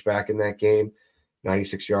any pushback in that game.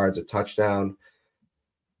 96 yards, a touchdown.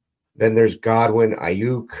 Then there's Godwin,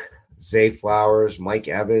 Ayuk, Zay Flowers, Mike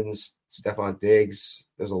Evans, Stephon Diggs.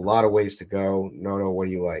 There's a lot of ways to go. No, what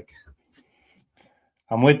do you like?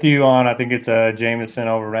 I'm with you on, I think it's a Jameson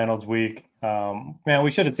over Reynolds week. Man,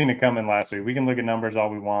 we should have seen it coming last week. We can look at numbers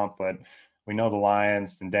all we want, but we know the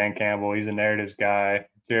Lions and Dan Campbell, he's a narratives guy.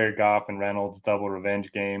 Jared Goff and Reynolds, double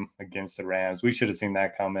revenge game against the Rams. We should have seen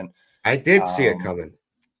that coming. I did see it coming.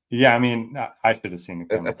 Yeah, I mean, I should have seen it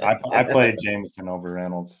coming. I played Jameson over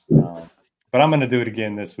Reynolds. But I'm going to do it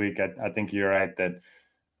again this week. I think you're right that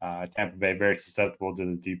Tampa Bay very susceptible to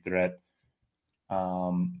the deep threat.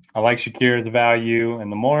 I like Shakir as a value,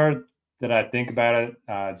 and the more that I think about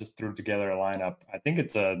it, just threw together a lineup. I think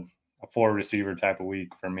it's a 4-receiver type of week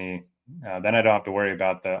for me. Then I don't have to worry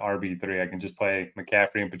about the RB3. I can just play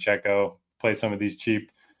McCaffrey and Pacheco, play some of these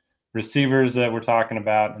cheap receivers that we're talking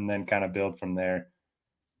about, and then kind of build from there.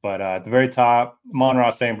 But at the very top, Amon-Ra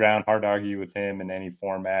St. Brown, hard to argue with him in any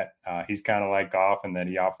format. He's kind of like Goff in that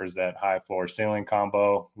he offers that high floor ceiling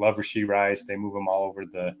combo. Love Rashee Rice. They move him all over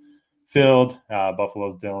the field.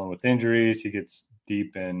 Buffalo's dealing with injuries. He gets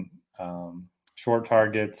deep in short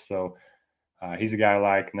targets. So he's a guy I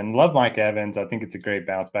like. And then love Mike Evans. I think it's a great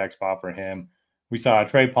bounce back spot for him. We saw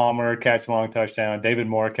Trey Palmer catch a long touchdown, David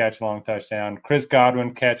Moore catch a long touchdown, Chris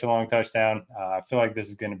Godwin catch a long touchdown. I feel like this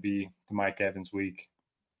is going to be the Mike Evans week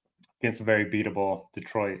against a very beatable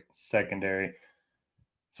Detroit secondary.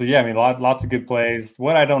 So, yeah, I mean, lots of good plays.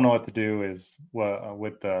 What I don't know what to do is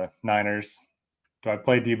with the Niners. Do I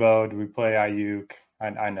play Debo? Do we play Ayuk?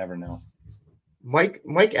 I never know. Mike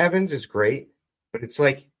Evans is great, but it's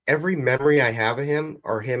like every memory I have of him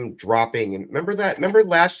are him dropping. And remember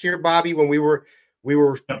last year, Bobby, when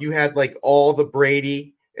you had like all the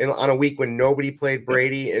Brady and on a week when nobody played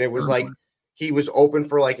Brady, and it was like he was open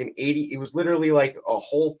for like an 80. It was literally like a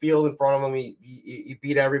whole field in front of him. He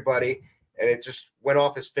beat everybody, and it just went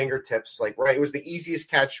off his fingertips. Like, right, it was the easiest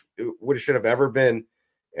catch it should have ever been,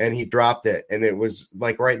 and he dropped it, and it was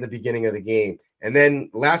like right in the beginning of the game. And then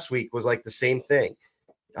last week was like the same thing.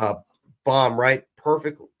 Bomb, right?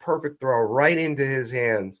 Perfect throw right into his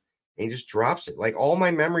hands, and he just drops it. Like, all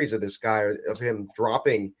my memories of this guy are of him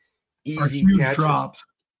dropping easy catches. Drops.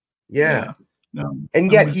 Yeah. No,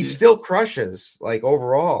 and yet he still crushes, like,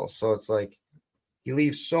 overall. So it's like he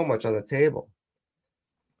leaves so much on the table.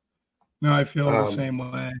 No, I feel the same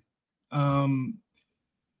way.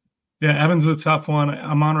 Yeah, Evans is a tough one.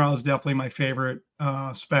 Amon-Ra is definitely my favorite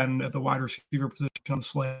spend at the wide receiver position on the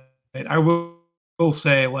slate. I will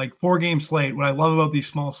say, like, 4-game slate, what I love about these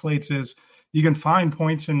small slates is you can find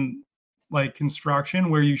points in, like, construction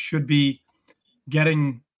where you should be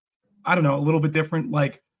getting, I don't know, a little bit different.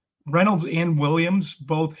 Like, Reynolds and Williams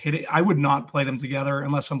both hit it. I would not play them together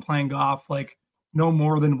unless I'm playing Goff. Like, no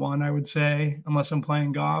more than one, I would say, unless I'm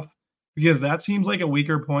playing Goff, because that seems like a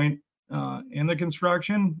weaker point in the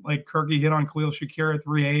construction. Like Kirky hit on Khalil Shakir at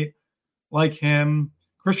 3.8, like him.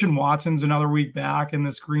 Christian Watson's another week back in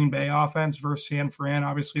this Green Bay offense versus San Fran.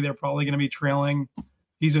 Obviously, they're probably going to be trailing.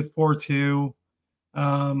 He's at 4.2.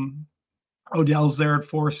 Odell's there at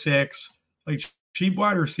 4.6. Like cheap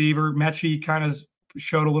wide receiver. Mechie kind of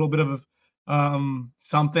showed a little bit of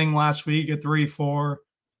something last week at 3.4.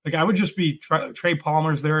 Like I would just be Trey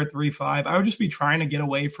Palmer's there at 3.5. I would just be trying to get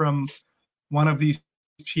away from one of these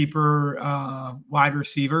cheaper wide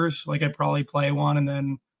receivers. Like I'd probably play one and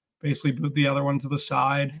then basically boot the other one to the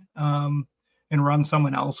side and run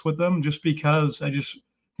someone else with them, just because I just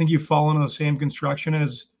think you fall into the same construction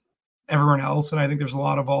as everyone else. And I think there's a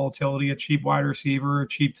lot of volatility at cheap wide receiver,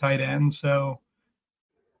 cheap tight end. So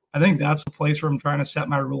I think that's the place where I'm trying to set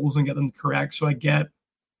my rules and get them correct so I get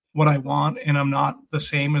what I want and I'm not the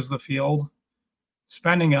same as the field.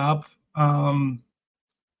 Spending up,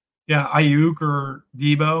 Ayuk or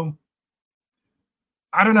Debo.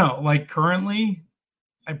 I don't know. Like currently,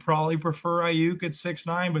 I probably prefer Ayuk at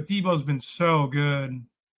 6.9, but Debo's been so good.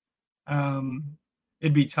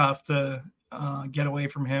 It'd be tough to get away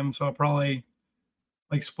from him. So I'll probably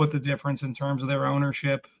like split the difference in terms of their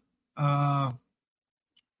ownership. Amon-Ra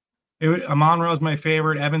is my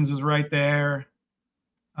favorite. Evans is right there.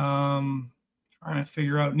 Trying to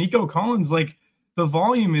figure out Nico Collins. Like the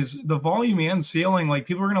volume and ceiling. Like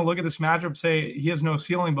people are going to look at this matchup, say he has no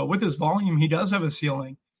ceiling, but with his volume, he does have a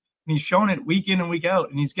ceiling. And he's shown it week in and week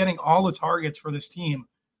out, and he's getting all the targets for this team.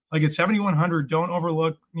 Like at 7,100, don't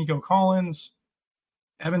overlook Nico Collins.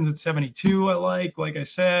 Evans at 72, like I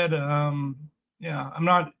said. I'm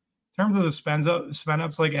not, in terms of the spend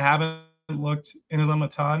ups, like I haven't looked into them a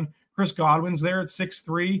ton. Chris Godwin's there at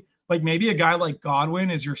 6.3. Like maybe a guy like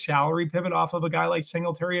Godwin is your salary pivot off of a guy like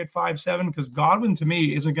Singletary at 5.7, because Godwin to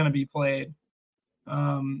me isn't going to be played.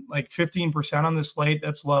 Like 15% on this slate,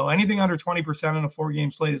 that's low. Anything under 20% on a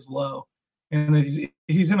 4-game slate is low. And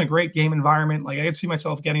he's in a great game environment. Like I could see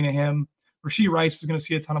myself getting to him. Rashee Rice is going to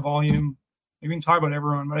see a ton of volume. We can talk about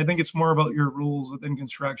everyone, but I think it's more about your rules within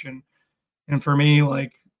construction. And for me,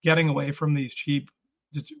 like getting away from these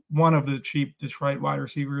one of the cheap Detroit wide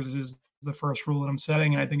receivers is the first rule that I'm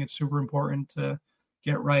setting. And I think it's super important to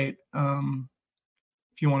get right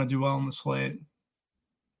if you want to do well in the slate.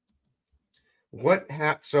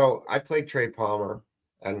 So I played Trey Palmer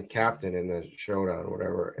and captain in the showdown, or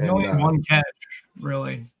whatever. And only one catch,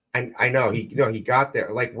 really. And I know he got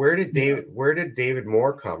there. Like, where did David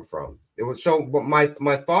Moore come from? It was so. What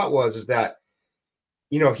my thought was that,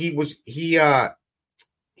 he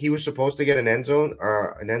was supposed to get an end zone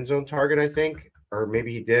target, I think, or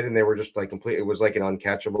maybe he did, and they were just like complete. It was like an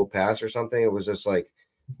uncatchable pass or something. It was just like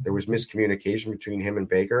there was miscommunication between him and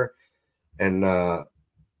Baker, and I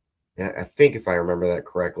think if I remember that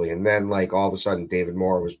correctly. And then like all of a sudden David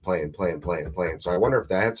Moore was playing. So I wonder if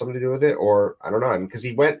that had something to do with it, or I don't know. I mean, because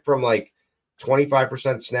he went from like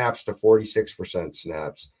 25% snaps to 46%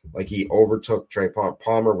 snaps. Like he overtook Trey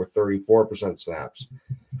Palmer with 34% snaps.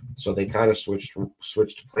 So they kind of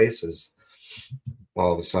switched places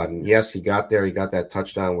all of a sudden. Yes, he got there. He got that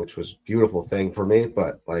touchdown, which was a beautiful thing for me.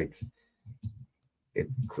 But like it,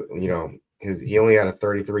 he only had a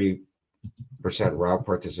 33% route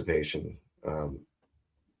participation. And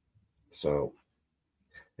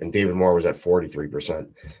David Moore was at 43%.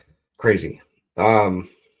 Crazy. The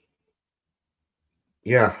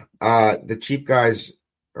cheap guys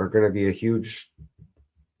are going to be a huge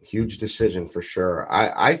decision for sure.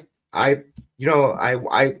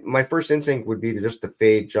 My first instinct would be to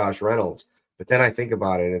fade Josh Reynolds, but then I think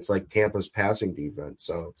about it and it's like Tampa's passing defense.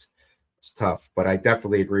 So it's tough, but I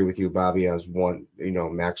definitely agree with you, Bobby, as one,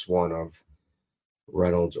 max one of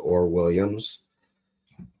Reynolds or Williams.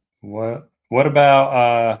 What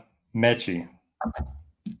about Mechie?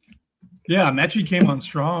 Yeah, Mechie came on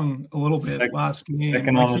strong a little bit last game.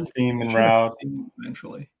 Second on the team in routes.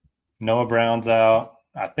 Eventually. Noah Brown's out.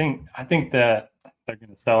 I think that they're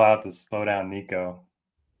going to sell out to slow down Nico.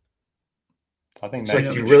 I think it's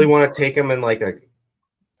like you really want to take him in like a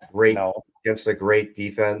great against a great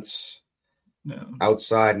defense. No.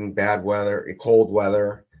 Outside in bad weather, cold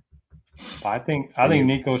weather. I think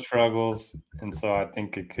Nico struggles, and so I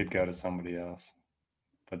think it could go to somebody else.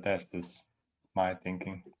 But that's just my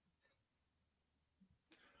thinking.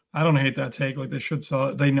 I don't hate that take. Like they should sell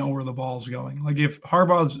it. They know where the ball's going. Like if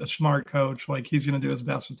Harbaugh's a smart coach, like he's going to do his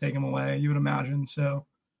best to take him away, you would imagine. So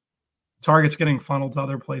targets getting funneled to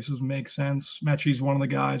other places makes sense. Mechie's one of the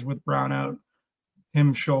guys with Brown out.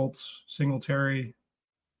 Him, Schultz, Singletary.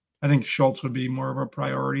 I think Schultz would be more of a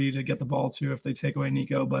priority to get the ball to if they take away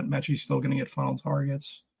Nico, but Mechie's still going to get funneled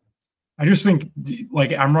targets. I just think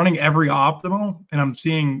like I'm running every optimal and I'm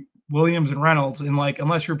seeing Williams and Reynolds. And like,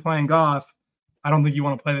 unless you're playing Goff, I don't think you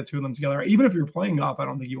want to play the two of them together. Even if you're playing Goff, I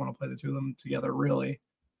don't think you want to play the two of them together, really.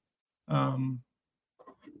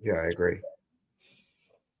 Yeah, I agree.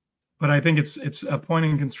 But I think it's a point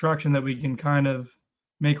in construction that we can kind of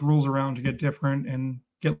make rules around to get different and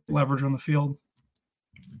get leverage on the field.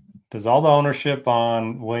 Does all the ownership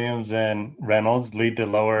on Williams and Reynolds lead to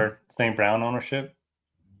lower St. Brown ownership?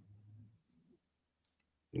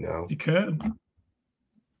 No, You could.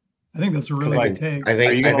 I think that's a really good take. I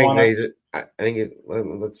think let's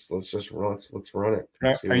run it.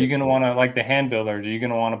 Are you going to want to, like the hand builders, are you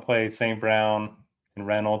going to want to play St. Brown and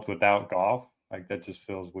Reynolds without Goff? Like, that just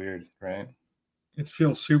feels weird, right? It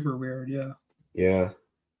feels super weird, yeah. Yeah.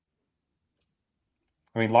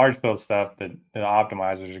 I mean, large field stuff, the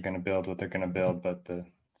optimizers are going to build what they're going to build, but the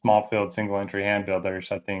small field single entry hand builders,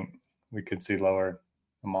 I think we could see lower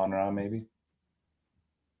Amon-Ra maybe.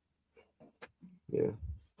 Yeah.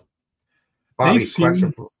 Bobby,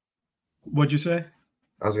 question. What'd you say?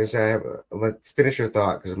 I was going to say, let's finish your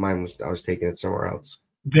thought because I was taking it somewhere else.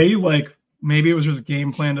 They maybe it was just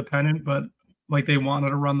game plan dependent, but like they wanted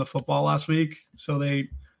to run the football last week. So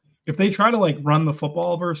if they try to run the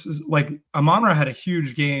football versus Amon-Ra had a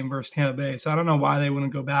huge game versus Tampa Bay. So I don't know why they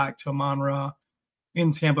wouldn't go back to Amon-Ra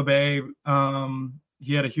in Tampa Bay.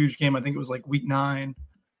 He had a huge game. I think it was week 9.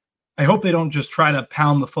 I hope they don't just try to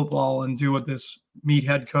pound the football and do what this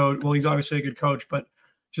meathead coach. Well, he's obviously a good coach, but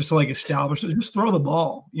just to establish it, just throw the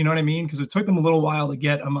ball. You know what I mean? Because it took them a little while to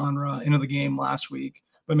get Amon-Ra into the game last week.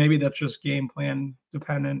 But maybe that's just game plan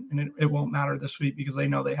dependent, and it won't matter this week because they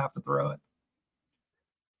know they have to throw it.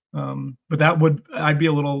 But I'd be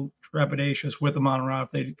a little trepidatious with Amon-Ra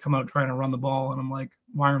if they come out trying to run the ball, and I'm like,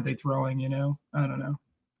 why aren't they throwing? I don't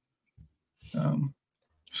know.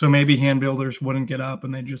 So maybe hand builders wouldn't get up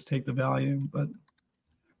and they just take the value. But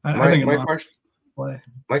I think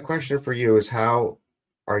my question for you is, how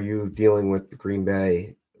are you dealing with the Green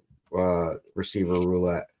Bay receiver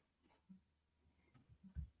roulette?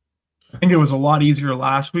 I think it was a lot easier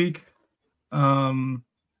last week. And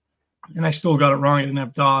I still got it wrong. I didn't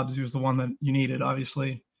have Dobbs. He was the one that you needed,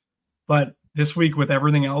 obviously. But this week, with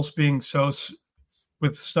everything else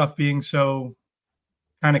with stuff being so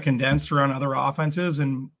kind of condensed around other offenses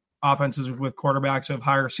and offenses with quarterbacks who have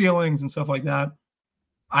higher ceilings and stuff like that,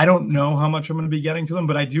 I don't know how much I'm going to be getting to them.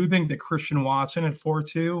 But I do think that Christian Watson at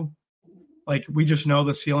 4.2, we just know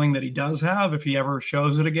the ceiling that he does have if he ever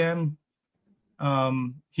shows it again.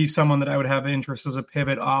 He's someone that I would have interest as a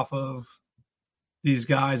pivot off of these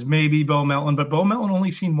guys, maybe Bo Melton, but Bo Melton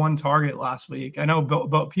only seen one target last week. I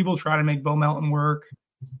know people try to make Bo Melton work.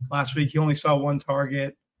 Last week, he only saw one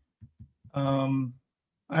target.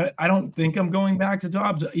 I don't think I'm going back to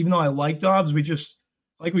Dobbs, even though I like Dobbs. We just,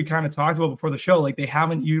 we kind of talked about before the show, they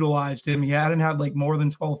haven't utilized him. He hadn't had more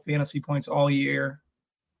than 12 fantasy points all year.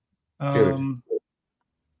 Dude,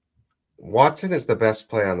 Watson is the best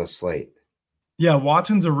play on the slate. Yeah,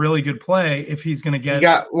 Watson's a really good play if he's going to get.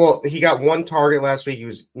 He got one target last week. He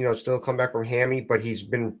was, still come back from hammy, but he's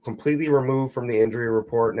been completely removed from the injury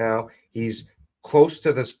report now. He's close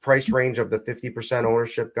to this price range of the 50%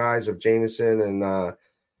 ownership guys of Jameson and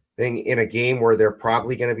thing in a game where they're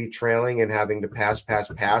probably going to be trailing and having to pass.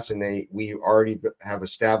 And we already have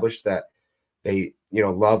established that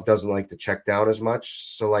Love doesn't like to check down as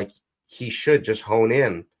much. So he should just hone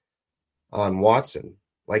in on Watson.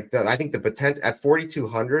 I think the potential at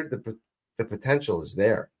 4,200, the potential is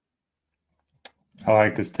there. I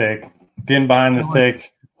like this take. Getting behind this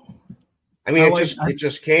take. I mean, it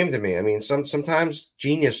just came to me. I mean, sometimes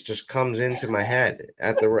genius just comes into my head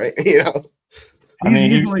at the right, He's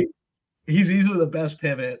easily the best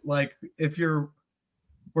pivot. If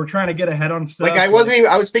we're trying to get ahead on stuff. I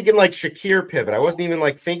was thinking Shakir pivot. I wasn't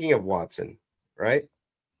even thinking of Watson, right?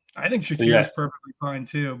 I think Shakir is perfectly fine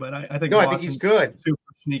too, but I think I think he's good. Super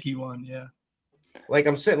sneaky one, yeah.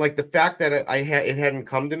 I'm saying, the fact that it hadn't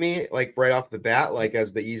come to me right off the bat,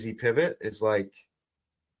 as the easy pivot is the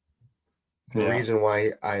reason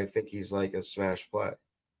why I think he's a smash play.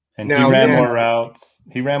 And now, he ran more routes.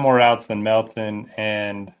 He ran more routes than Melton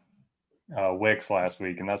and Wicks last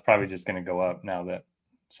week, and that's probably just going to go up now that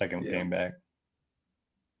second game back.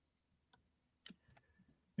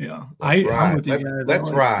 Yeah, I'm with you guys.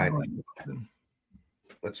 Let's ride.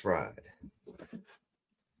 Let's ride.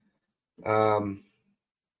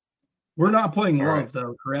 We're not playing Love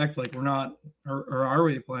though, correct? We're not, or are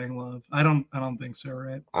we playing Love? I don't think so,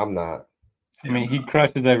 right? I'm not. I mean, he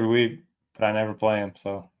crushes every week, but I never play him,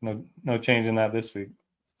 so no change in that this week.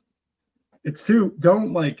 It's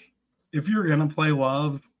if you're gonna play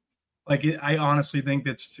Love, I honestly think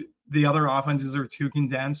that the other offenses are too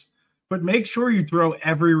condensed But make sure you throw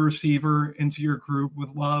every receiver into your group with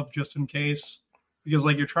Love just in case, because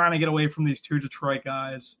like you're trying to get away from these two Detroit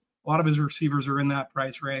guys. A lot of his receivers are in that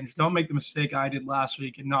price range. Don't make the mistake I did last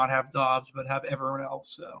week and not have Dobbs, but have everyone else.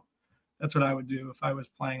 So that's what I would do if I was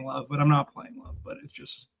playing Love, but I'm not playing Love, but it's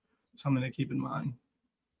just something to keep in mind.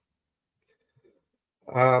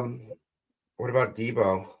 What about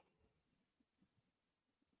Debo?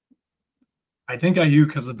 I think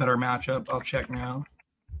Ayuk has a better matchup. I'll check now.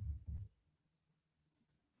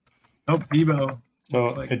 Oh, Debo.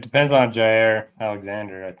 So it depends on Jair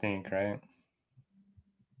Alexander, I think, right?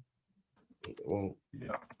 Well,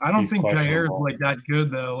 yeah. I don't think Jair is like that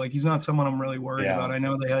good though. Like he's not someone I'm really worried about. I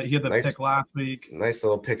know he had the pick last week. Nice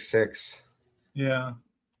little pick 6. Yeah.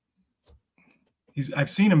 I've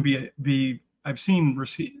seen him be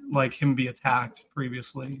him be attacked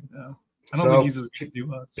previously though. I don't think he's as good as he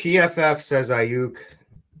was. PFF says Ayuk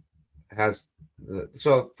has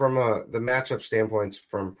from the matchup standpoints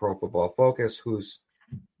from Pro Football Focus, who's,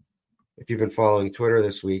 if you've been following Twitter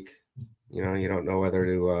this week, you don't know whether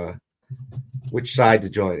to which side to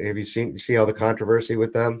join. Have you see all the controversy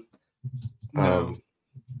with them? No.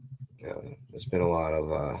 There's been a lot of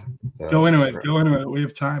go into it. We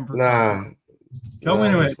have time for Go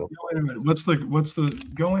into it. What's the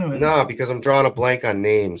go into it? No, because I'm drawing a blank on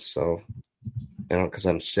names, so because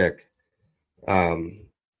I'm sick.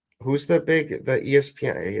 Who's the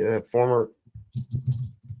ESPN former?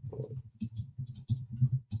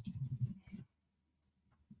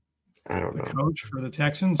 I don't know. Coach for the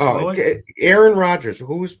Texans. Oh, Aaron Rodgers.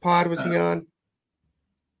 Whose pod was he on?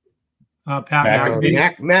 Pat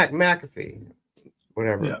McAfee. McAfee.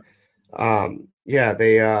 Whatever. Yeah.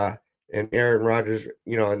 They and Aaron Rodgers,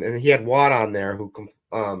 and he had Watt on there who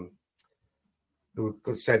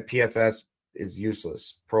said PFS is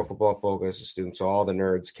useless. Pro Football Focus, students, so all the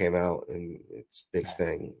nerds came out, and it's a big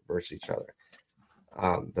thing versus each other.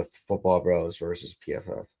 The Football Bros versus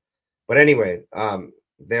PFF. But anyway,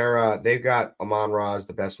 they've got Amon-Ra as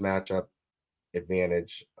the best matchup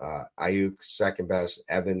advantage. Ayuk second best,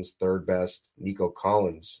 Evans third best, Nico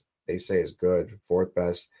Collins they say is good, fourth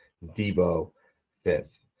best, Debo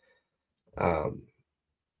fifth.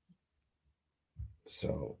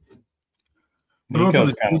 So what about for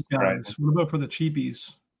the cheap guys? What about for the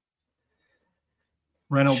cheapies?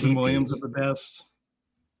 Reynolds and Williams are the best.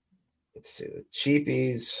 Let's see, the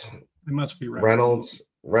cheapies. It must be Reynolds.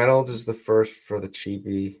 Reynolds is the first for the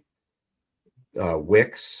cheapie.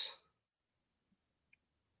 Wicks.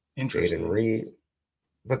 Interesting. Jaden Reed.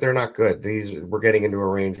 But they're not good. We're getting into a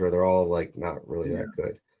range where they're all like not really that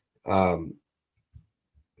good.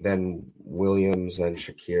 Then Williams, then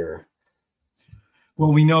Shakir.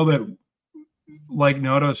 Well, we know that, like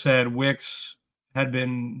Noto said, Wicks had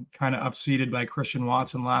been kind of upseated by Christian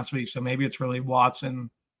Watson last week, so maybe it's really Watson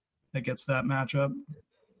that gets that matchup.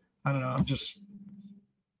 I don't know. I'm just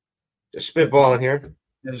spitballing here.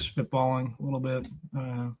 Yeah, just spitballing a little bit.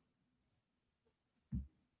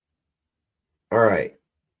 All right.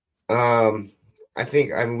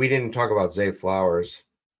 We didn't talk about Zay Flowers,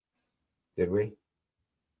 did we?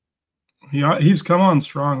 He's come on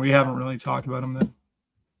strong. We haven't really talked about him then.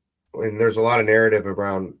 And there's a lot of narrative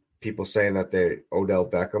around people saying that Odell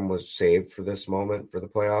Beckham was saved for this moment for the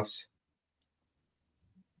playoffs.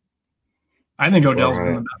 I think Odell's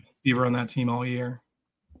been the best receiver on that team all year.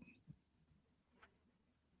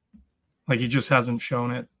 Like he just hasn't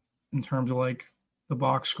shown it in terms of like the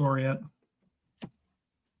box score yet.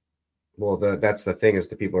 Well, that's the thing is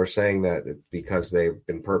the people are saying that it's because they've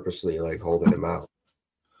been purposely like holding him out.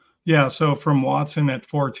 Yeah, so from Watson at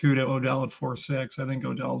 4.2 to Odell at 4.6, I think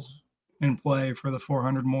Odell's in play for the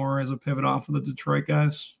 400 more as a pivot off of the Detroit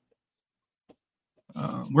guys.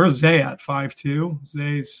 Where's Zay at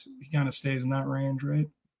 5.2? He kind of stays in that range, right?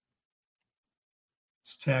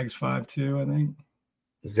 His tag's 5.2, I think.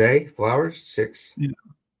 Zay Flowers 6. Yeah.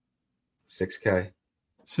 6K.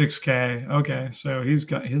 6K. Okay, so he's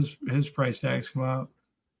got his price tags come out.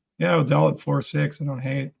 Yeah, Odell at 4.6. I don't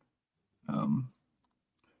hate.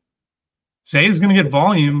 Zay is going to get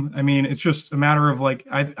volume. I mean, it's just a matter of like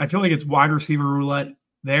I feel like it's wide receiver roulette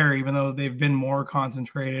there, even though they've been more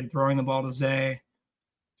concentrated throwing the ball to Zay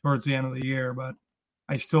towards the end of the year. But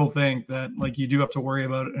I still think that like you do have to worry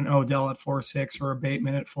about an Odell at 4.6 or a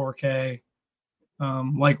Bateman at 4K.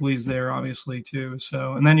 Likely's there obviously too.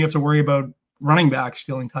 So, and then you have to worry about running back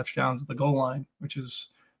stealing touchdowns at the goal line, which is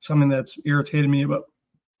something that's irritated me about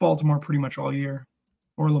Baltimore pretty much all year,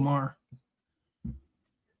 or Lamar.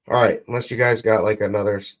 All right. Unless you guys got like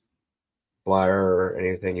another flyer or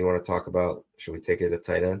anything you want to talk about, should we take it to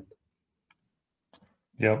tight end?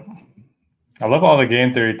 Yep. I love all the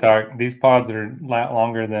game theory talk. These pods are a lot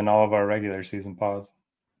longer than all of our regular season pods.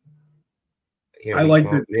 Yeah, I like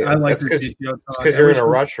the GTO talk. It's because you're in a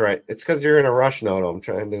rush, right? It's because you're in a rush, Noto. I'm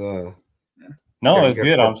trying to. No, it's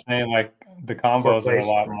good. I'm saying like the combos are a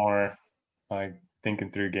lot more like thinking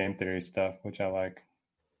through game theory stuff, which I like.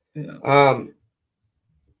 Yeah.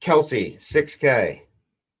 Kelsey, 6K.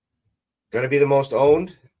 Going to be the most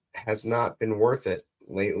owned. Has not been worth it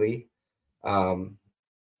lately.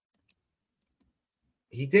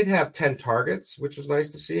 He did have 10 targets, which was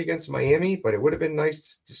nice to see against Miami, but it would have been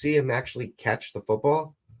nice to see him actually catch the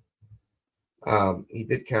football. He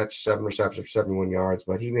did catch 7 receptions for 71 yards,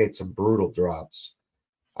 but he made some brutal drops.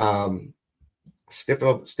 Stiff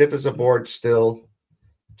as a board still.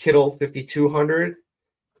 Kittle, 5,200.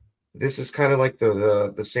 This is kind of like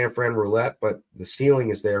the San Fran roulette, but the ceiling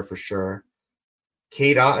is there for sure.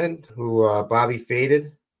 Kate Otten, who Bobby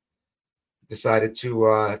faded, decided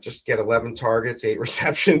to just get 11 targets, 8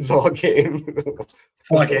 receptions all game.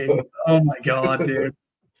 Fucking, oh my God, dude.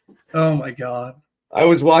 Oh my God. I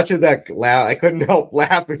was watching that laugh. I couldn't help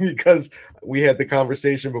laughing because we had the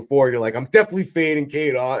conversation before. You're like, I'm definitely fading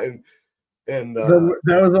Kate Otten. And that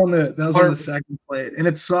was on the second slate. And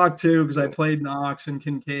it sucked too because I played Knox and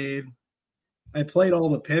Kincaid. I played all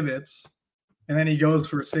the pivots. And then he goes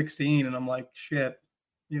for 16, and I'm like, shit,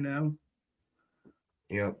 you know?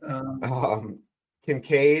 Yeah.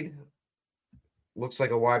 Kincaid looks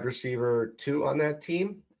like a wide receiver 2 on that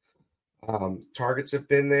team. Targets have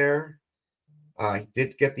been there. He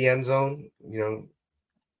did get the end zone,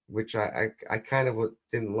 which I kind of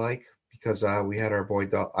didn't like because we had our boy.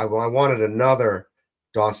 I wanted another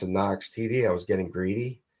Dawson Knox TD. I was getting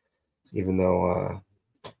greedy, even though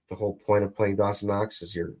the whole point of playing Dawson Knox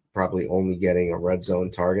is you're probably only getting a red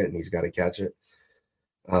zone target and he's got to catch it.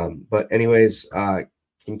 But anyways,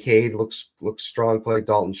 Kincaid looks strong play.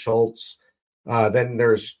 Dalton Schultz. Then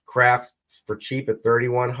there's Kraft for cheap at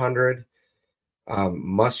 3,100.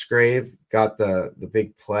 Musgrave got the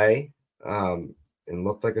big play and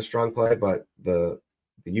looked like a strong play, but the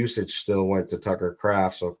usage still went to Tucker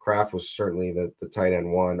Kraft. So Kraft was certainly the tight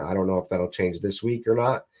end 1. I don't know if that'll change this week or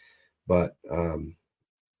not, but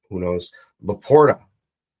who knows? Laporta,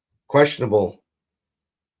 questionable,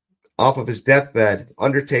 off of his deathbed.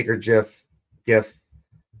 Undertaker gif,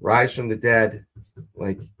 rise from the dead,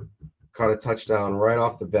 like caught a touchdown right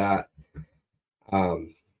off the bat,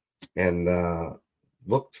 and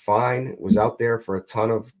looked fine. Was out there for a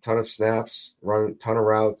ton of snaps, run a ton of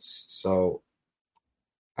routes. So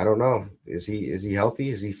I don't know. Is he healthy?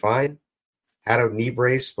 Is he fine? Had a knee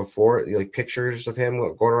brace before, like pictures of him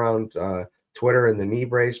going around Twitter in the knee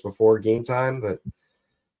brace before game time, but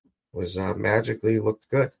was magically looked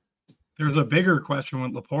good. There's a bigger question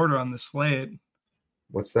with Laporta on the slate.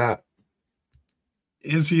 What's that?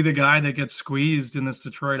 Is he the guy that gets squeezed in this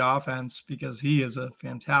Detroit offense? Because he is a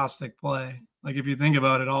fantastic play. Like if you think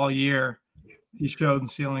about it, all year he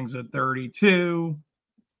showed ceilings at 32.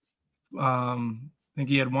 I think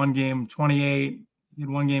he had one game 28. He had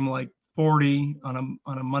one game like 40 on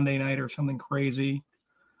a Monday night or something crazy.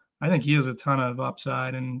 I think he has a ton of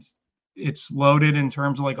upside, and it's loaded in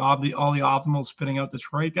terms of like all the optimal spitting out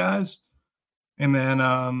Detroit guys, and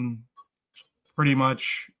then pretty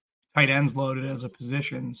much tight ends loaded as a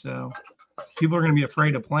position. So people are going to be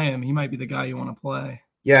afraid to play him. He might be the guy you want to play.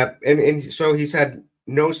 Yeah, and so he's had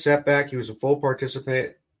no setback. He was a full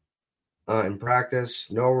participant in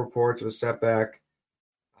practice. No reports of a setback.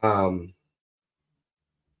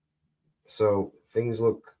 So things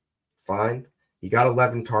look fine. He got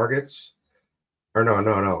 11 targets. Or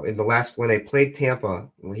no. In the last, when they played Tampa,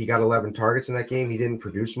 he got 11 targets in that game. He didn't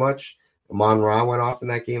produce much. Amon-Ra went off in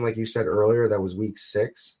that game, like you said earlier. That was week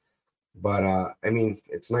 6. But, I mean,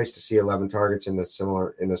 it's nice to see 11 targets in the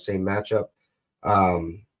same matchup.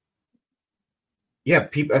 Yeah,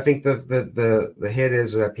 I think the hit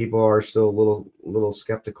is that people are still a little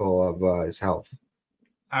skeptical of his health.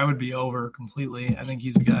 I would be over completely. I think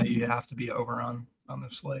he's a guy you have to be over on the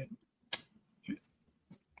slate.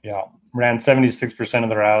 Yeah, ran 76% of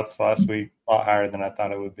the routes last week, a lot higher than I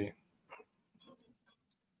thought it would be.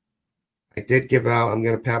 I did give out, I'm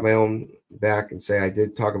going to pat my own back and say I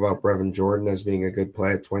did talk about Brevin Jordan as being a good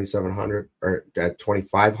play at 2,700 or at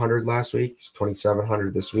 2,500 last week. It's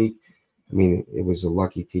 2,700 this week. I mean, it was a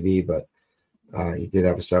lucky TD, but he did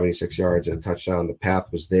have a 76 yards and a touchdown. The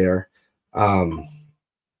path was there. I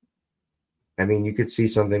mean, you could see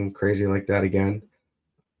something crazy like that again.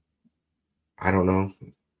 I don't know.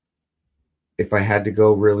 If I had to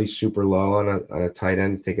go really super low on a tight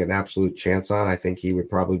end, take an absolute chance on, I think he would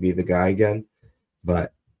probably be the guy again.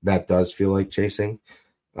 But that does feel like chasing.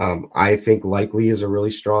 I think Likely is a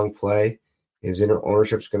really strong play. His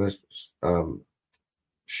ownership's going to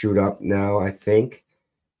shoot up now, I think,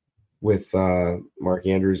 with Mark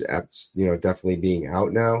Andrews, definitely being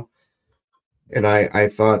out now. And I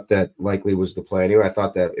thought that likely was the play. Anyway, I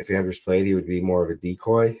thought that if Andrews played, he would be more of a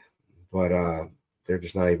decoy, but they're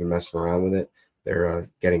just not even messing around with it. They're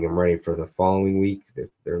getting him ready for the following week.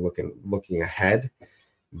 They're looking ahead.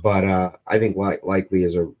 But I think likely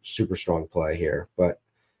is a super strong play here. But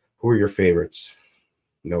who are your favorites?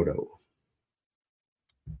 Noto.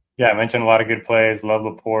 Yeah, I mentioned a lot of good plays. Love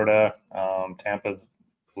Laporta. Tampa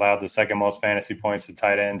allowed the second most fantasy points to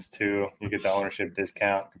tight ends too. You get the ownership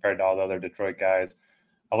discount compared to all the other Detroit guys.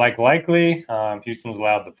 I like Likely. Houston's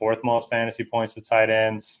allowed the fourth most fantasy points to tight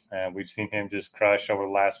ends. We've seen him just crush over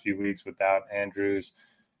the last few weeks without Andrews.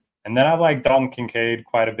 And then I like Dalton Kincaid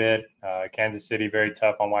quite a bit. Kansas City, very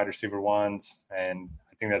tough on wide receiver ones. And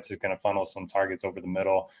I think that's just going to funnel some targets over the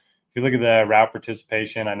middle. If you look at the route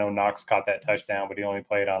participation, I know Knox caught that touchdown, but he only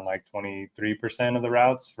played on like 23% of the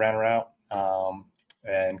routes, ran a route.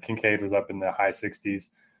 And Kincaid was up in the high 60s.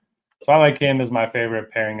 So I like him as my favorite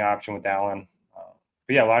pairing option with Allen.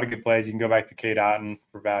 But yeah, a lot of good plays. You can go back to Cade Otton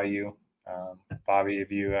for value. Bobby,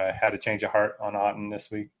 if you had a change of heart on Otton this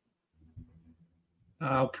week?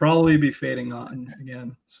 I'll probably be fading Otton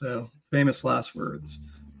again. So famous last words.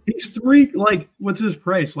 He's what's his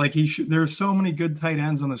price? Like there's so many good tight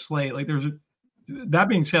ends on the slate. Like that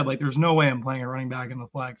being said, like there's no way I'm playing a running back in the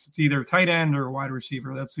flex. It's either tight end or wide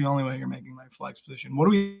receiver. That's the only way you're making my flex position. What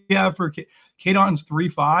do we have for Cade Otton's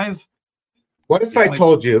 3.5? What if I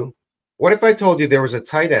told you there was a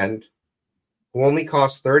tight end who only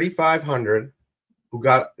cost $3,500, who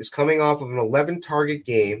is coming off of an 11 target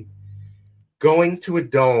game, going to a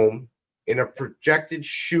dome in a projected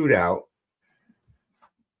shootout,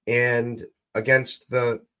 and against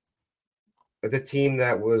the team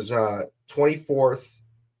that was 24th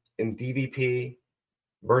in DVP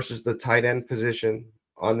versus the tight end position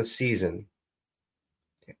on the season.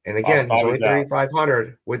 And again, he's only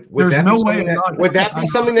 3,500. Would that be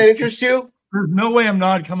something that interests you? There's no way I'm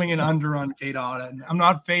not coming in under on Cade Otton. I'm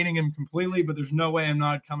not fading him completely, but there's no way I'm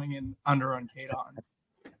not coming in under on Cade Otton.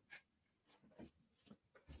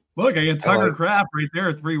 Look, I get Tucker Kraft right there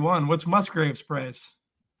at 3-1. What's Musgrave's price?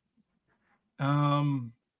 I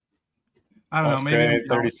don't know. Maybe I'm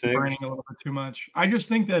 36. burning a little bit too much. I just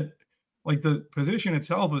think that like the position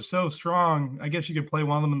itself is so strong. I guess you could play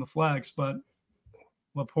one of them in the flex, but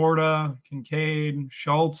Laporta, Kincaid,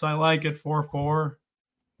 Schultz, I like at 4.4.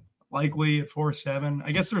 Likely at 4.7.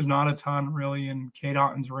 I guess there's not a ton really in Cade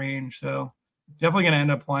Otton's range, so definitely going to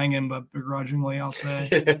end up playing him, but begrudgingly, I'll say.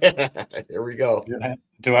 There we go.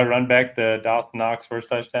 Do I run back the Dawson Knox first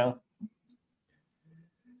touchdown?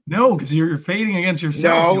 No, because you're fading against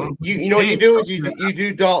yourself. No, you know what you do is you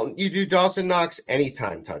do Dawson Knox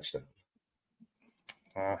anytime touchdown.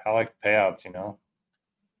 I like the payouts,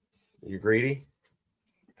 You greedy?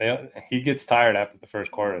 He gets tired after the first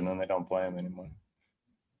quarter, and then they don't play him anymore.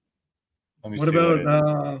 What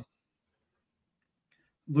about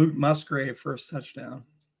Luke Musgrave first touchdown?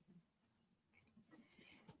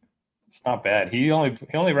 It's not bad. He only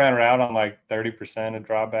ran around on like 30% of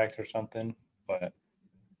drawbacks or something, but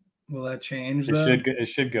will that change? It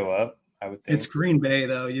should go up, I would think. It's Green Bay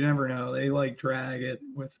though. You never know. They like drag it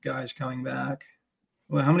with guys coming back.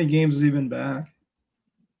 Well, how many games has he been back?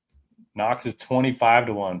 Knox is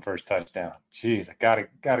 25-1 first touchdown. Jeez, I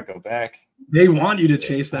gotta go back. They want you to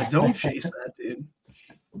chase that. Don't chase that, dude.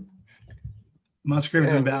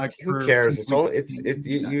 Musgrave's been back. Who cares?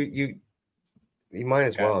 You might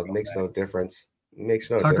as well. It makes no difference. It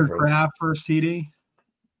makes no difference. Tucker Kraft first TD.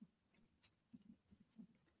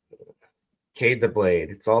 Cade the Blade.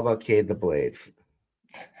 It's all about Cade the Blade.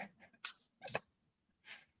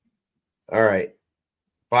 All right,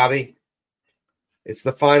 Bobby. It's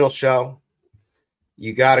the final show.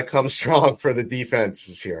 You got to come strong for the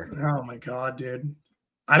defenses here. Oh my God, dude.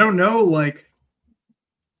 I don't know. Like,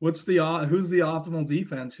 who's the optimal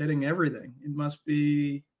defense hitting everything? It must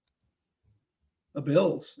be the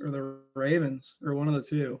Bills or the Ravens or one of the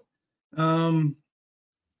two.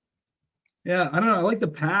 Yeah, I don't know. I like the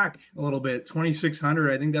pack a little bit.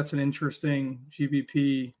 2,600. I think that's an interesting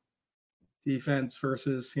GPP defense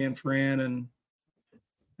versus San Fran, and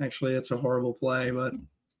actually, it's a horrible play, but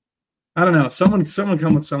I don't know. Someone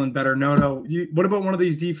come with something better. No. What about one of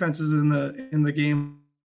these defenses in the game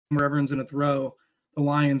where everyone's in a throw? The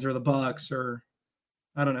Lions or the Bucks, or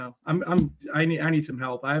I don't know. I need some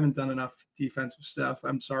help. I haven't done enough defensive stuff.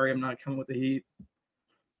 I'm sorry, I'm not coming with the heat.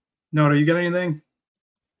 No, you got anything?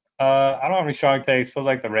 I don't have any strong takes. Feels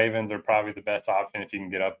like the Ravens are probably the best option if you can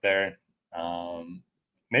get up there.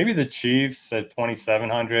 Maybe the Chiefs at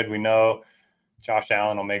 2,700. We know Josh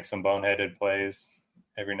Allen will make some boneheaded plays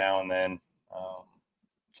every now and then.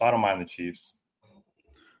 So I don't mind the Chiefs.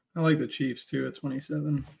 I like the Chiefs too at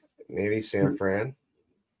 27. Maybe San Fran.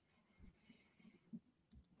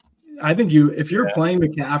 I think if you're playing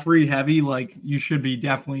McCaffrey heavy, like you should be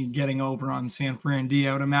definitely getting over on San Fran D.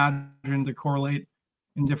 I would imagine to correlate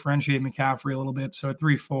and differentiate McCaffrey a little bit. So at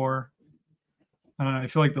 3-4, I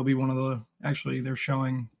feel like they'll be one of the. Actually, they're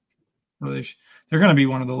showing. They're going to be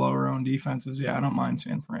one of the lower owned defenses. Yeah, I don't mind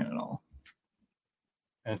San Fran at all.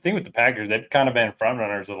 And the thing with the Packers, they've kind of been front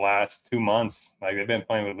runners the last 2 months. Like they've been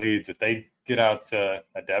playing with leads. If they get out to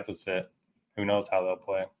a deficit, who knows how they'll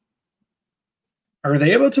play. Are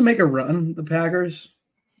they able to make a run, the Packers?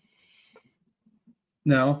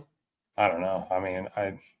 No. I don't know. I mean,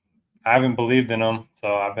 I haven't believed in them,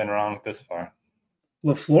 so I've been wrong this far.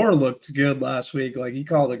 LaFleur looked good last week. Like he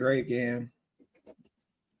called a great game.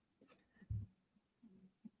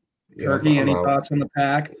 Yeah, Kirky, any thoughts on the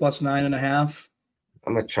Pack plus 9.5?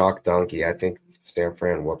 I'm a chalk donkey. I think San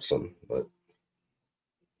Fran whoops them, but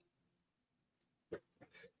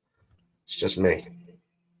it's just me.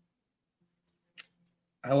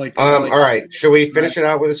 I like. All right. Should we finish it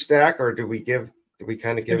out with a stack, or do we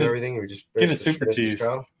kind of give everything? We just give a super tease.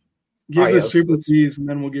 Give the super tease, and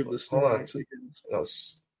then we'll give the stacks.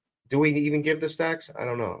 Do we even give the stacks? I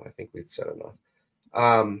don't know. I think we've said enough.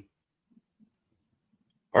 All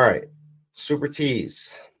right. Super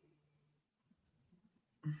tease.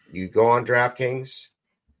 You go on DraftKings,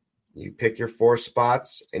 you pick your 4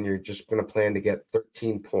 spots, and you're just going to plan to get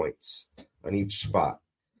 13 points on each spot.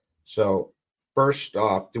 So first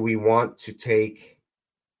off, do we want to take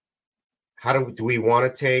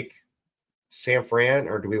San Fran,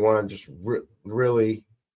 or do we want to just really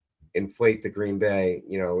inflate the Green Bay?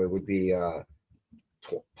 You know, it would be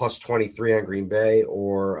plus 23 on Green Bay,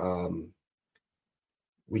 or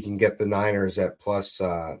we can get the Niners at plus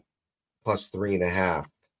 3.5.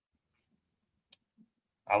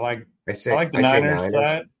 I like the Niners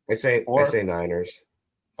side. I say Niners.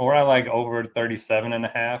 Or I like over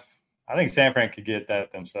 37.5. I think San Fran could get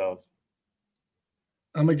that themselves.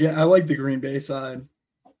 I like the Green Bay side.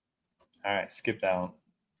 All right, skip down.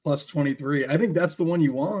 Plus 23. I think that's the one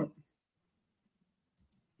you want.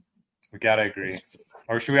 We gotta agree.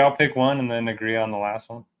 Or should we all pick one and then agree on the last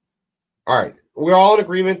one? All right. We're all in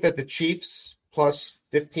agreement that the Chiefs plus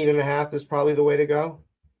 15.5 is probably the way to go.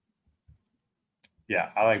 Yeah,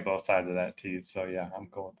 I like both sides of that tease. So yeah, I'm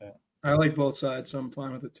cool with that. I like both sides, so I'm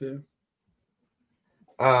fine with it too.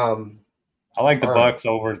 I like the Bucks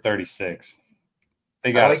over 36.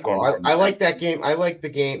 They got to score. I like that game. I like the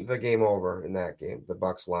game over in that game. The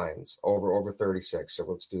Bucks Lions over 36. So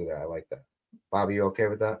let's do that. I like that. Bobby, you okay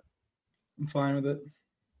with that? I'm fine with it.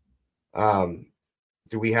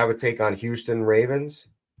 Do we have a take on Houston Ravens?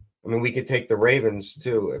 I mean, we could take the Ravens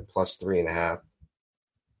too at plus 3.5.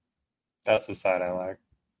 That's the side I like.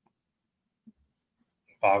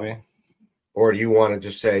 Bobby? Or do you want to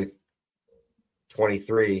just say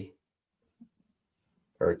 23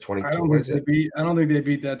 or 22? I don't think they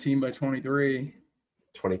beat that team by 23.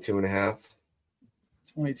 22.5.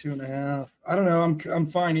 22.5. I don't know. I'm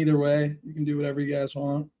fine either way. You can do whatever you guys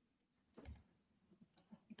want.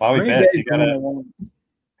 Bobby bets. You got a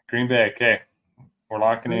Green Bay. Okay. We're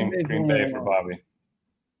locking in Green Bay for Bobby.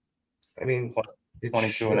 I mean, plus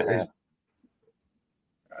 22.5.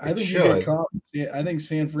 I think you get caught. I think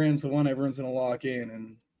San Fran's the one everyone's going to lock in.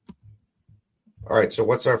 And all right, so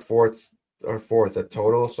what's our fourth? A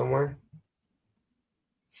total somewhere?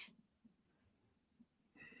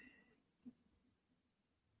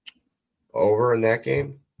 Over in that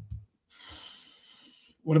game?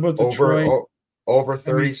 What about Detroit? Over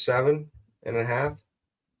 37.5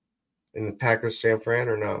 in the Packers San Fran,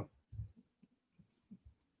 or no?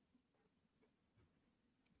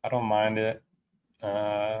 I don't mind it.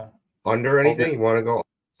 Under anything? Over. You want to go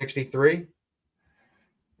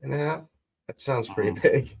 63.5? That sounds pretty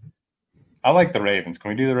big. I like the Ravens. Can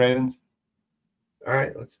we do the Ravens? All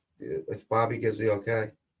right, let's do it. If Bobby gives the okay.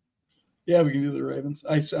 Yeah, we can do the Ravens.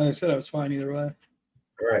 I said I was fine either way.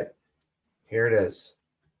 All right, here it is.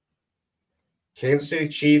 Kansas City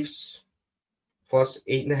Chiefs plus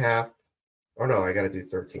 8.5. Oh no, I got to do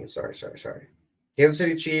 13. Sorry. Kansas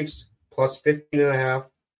City Chiefs plus 15.5.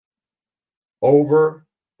 Over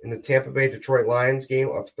in the Tampa Bay Detroit Lions game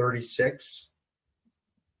of 36.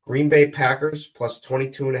 Green Bay Packers plus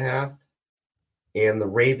 22.5. And the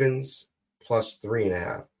Ravens plus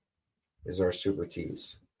 3.5 is our super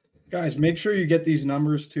tease. Guys, make sure you get these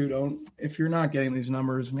numbers too. If you're not getting these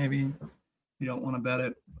numbers, maybe you don't want to bet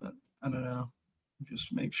it. But I don't know.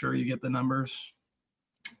 Just make sure you get the numbers.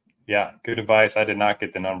 Yeah, good advice. I did not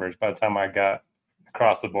get the numbers. By the time I got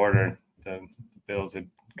across the border, the Bills had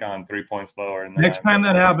gone 3 points lower. And next time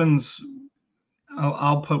that happens,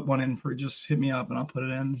 I'll put one in for just hit me up and I'll put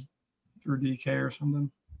it in through DK or something.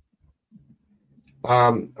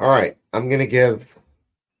 All right. I'm going to give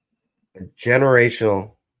a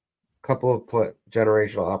couple of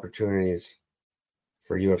generational opportunities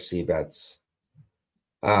for UFC bets.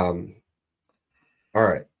 All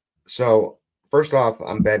right. So first off,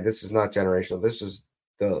 I'm betting this is not generational. This is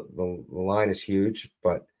the line is huge,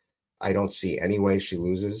 but I don't see any way she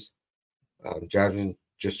loses. Jasmine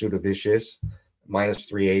Jasudavicius minus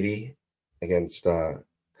 380 against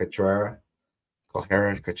Catrera,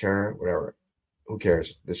 whatever. Who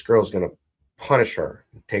cares? This girl's gonna punish her,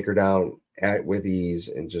 take her down with ease,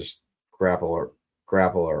 and just grapple her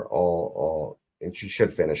all, and she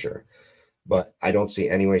should finish her. But I don't see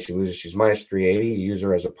any way she loses. She's minus 380. Use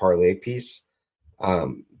her as a parlay piece.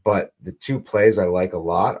 But the two plays I like a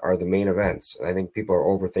lot are the main events, and I think people are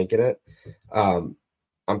overthinking it. I'm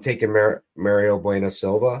taking Mario Bueno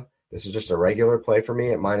Silva. This is just a regular play for me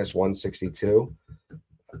at minus 162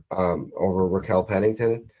 over Raquel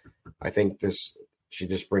Pennington. I think she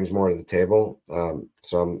just brings more to the table,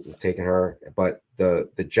 so I'm taking her. But the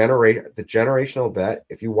generational bet,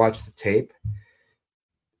 if you watch the tape,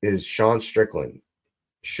 is Sean Strickland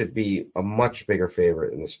should be a much bigger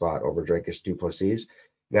favorite in the spot over Dricus du Plessis.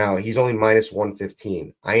 Now, he's only minus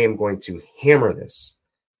 115. I am going to hammer this.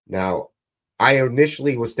 Now, I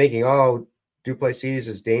initially was thinking, du Plessis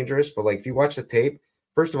is dangerous, but if you watch the tape,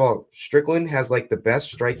 first of all, Strickland has the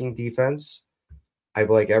best striking defense I've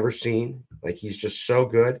ever seen. He's just so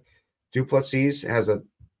good. Du Plessis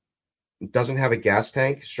doesn't have a gas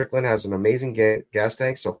tank. Strickland has an amazing gas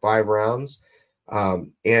tank, so 5 rounds.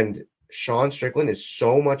 And Sean Strickland is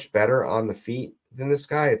so much better on the feet than this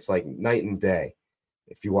guy. It's like night and day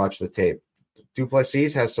if you watch the tape. Du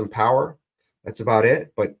Plessis has some power. That's about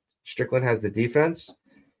it. But Strickland has the defense.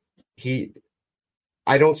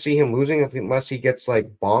 I don't see him losing unless he gets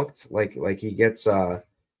bonked. Like he gets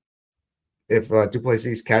if du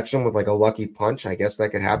Plessis catches him with a lucky punch, I guess that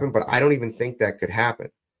could happen. But I don't even think that could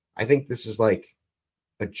happen. I think this is a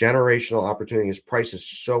generational opportunity. His price is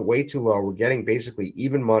so way too low. We're getting basically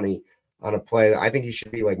even money on a play. I think he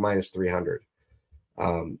should be minus 300.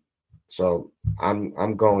 So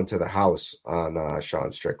I'm going to the house on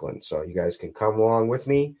Sean Strickland. So you guys can come along with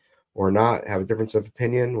me or not, have a difference of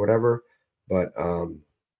opinion, whatever. But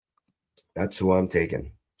that's who I'm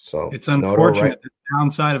taking. So it's unfortunate. The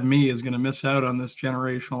downside of me is going to miss out on this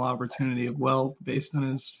generational opportunity of wealth based on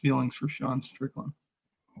his feelings for Sean Strickland.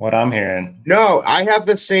 What I'm hearing. No, I have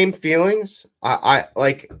the same feelings. I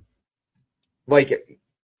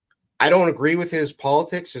don't agree with his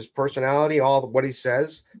politics, his personality, all what he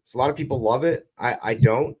says. So a lot of people love it. I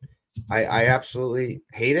don't. I absolutely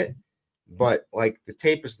hate it. But the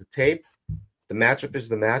tape is the tape. The matchup is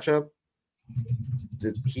the matchup.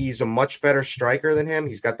 He's a much better striker than him.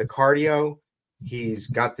 He's got the cardio. He's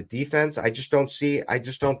got the defense. I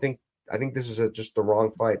think this is just the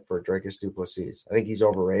wrong fight for Dricus du Plessis. I think he's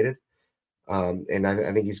overrated. And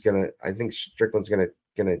I think Strickland's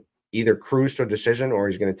gonna either cruise to a decision or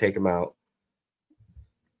he's gonna take him out.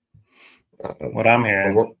 What I'm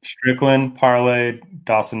hearing, Strickland parlay,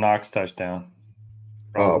 Dawson Knox touchdown.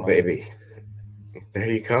 Baby. There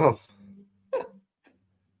you go.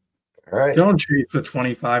 All right. Don't chase the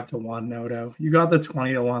 25-1, Noto. You got the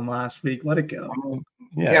 20-1 last week. Let it go.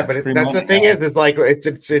 Yeah, but that's the thing is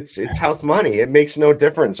it's house money. It makes no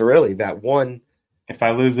difference really. That one. If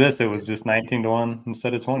I lose this, it was just 19-1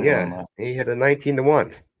 instead of 20. Yeah, he hit a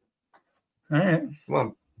 19-1. All right, come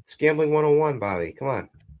on, it's gambling 101, Bobby. Come on.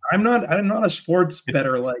 I'm not a sports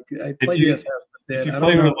bettor. I play DFS. If you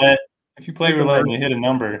play roulette, and you hit a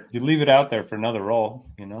number, you leave it out there for another roll.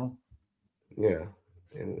 Yeah.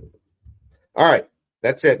 All right,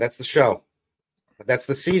 that's it. That's the show. That's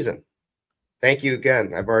the season. Thank you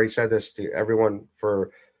again. I've already said this to everyone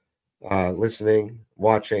for listening,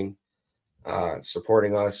 watching,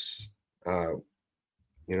 supporting us. Good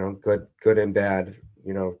and bad,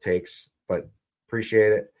 takes, but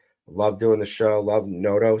appreciate it. Love doing the show. Love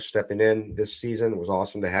Noto stepping in this season. It was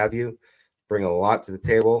awesome to have you. Bring a lot to the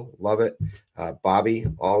table. Love it. Bobby,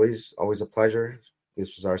 always a pleasure.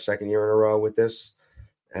 This was our second year in a row with this.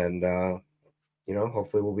 And,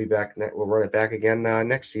 hopefully we'll be back. We'll run it back again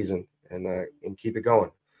next season and keep it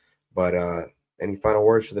going. But any final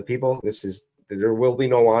words for the people? There will be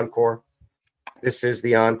no encore. This is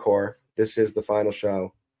the encore. This is the final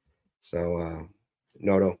show. So,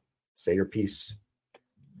 Noto, say your piece.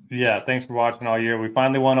 Yeah, thanks for watching all year. We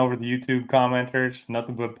finally won over the YouTube commenters.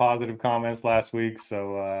 Nothing but positive comments last week.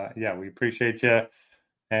 So, we appreciate you.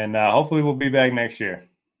 And hopefully we'll be back next year.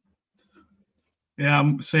 Yeah,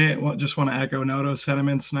 I'm saying. Well, just want to echo Noto's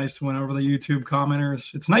sentiments. Nice to win over the YouTube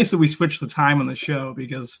commenters. It's nice that we switched the time on the show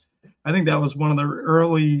because I think that was one of the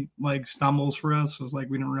early stumbles for us. Was we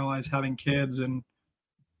didn't realize having kids and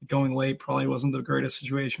going late probably wasn't the greatest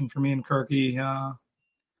situation for me and Kirky.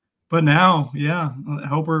 But now, yeah, I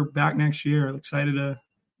hope we're back next year. Excited to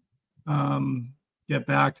get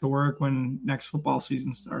back to work when next football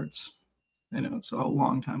season starts. I know it's a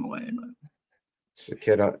long time away, but. It's a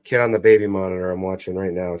kid on the baby monitor I'm watching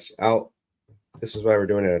right now. It's out. This is why we're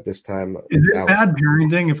doing it at this time. Is it out. Bad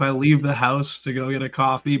parenting if I leave the house to go get a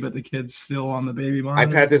coffee, but the kid's still on the baby monitor?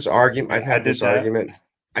 I've had this argument. I've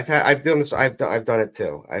done this. I've done it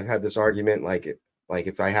too. I've had this argument.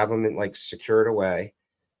 If I have them secured away,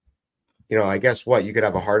 I guess what you could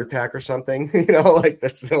have a heart attack or something.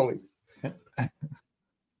 That's the only.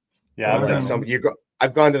 Yeah,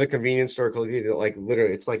 I've gone to the convenience store.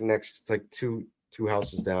 Literally, it's next. It's two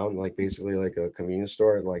houses down. Basically a convenience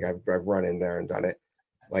store. I've run in there and done it.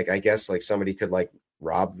 I guess somebody could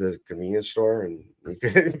rob the convenience store and you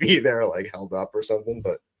could be there held up or something.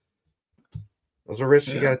 But those are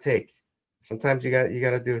risks you got to take. Sometimes you got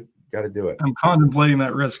to do it. I'm contemplating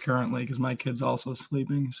that risk currently because my kid's also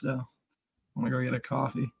sleeping. So I'm gonna go get a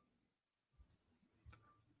coffee.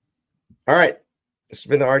 All right. This has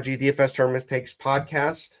been the RG DFS Tournament Takes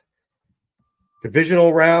podcast.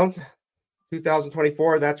 Divisional round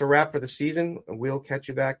 2024. That's a wrap for the season. And we'll catch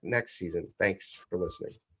you back next season. Thanks for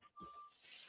listening.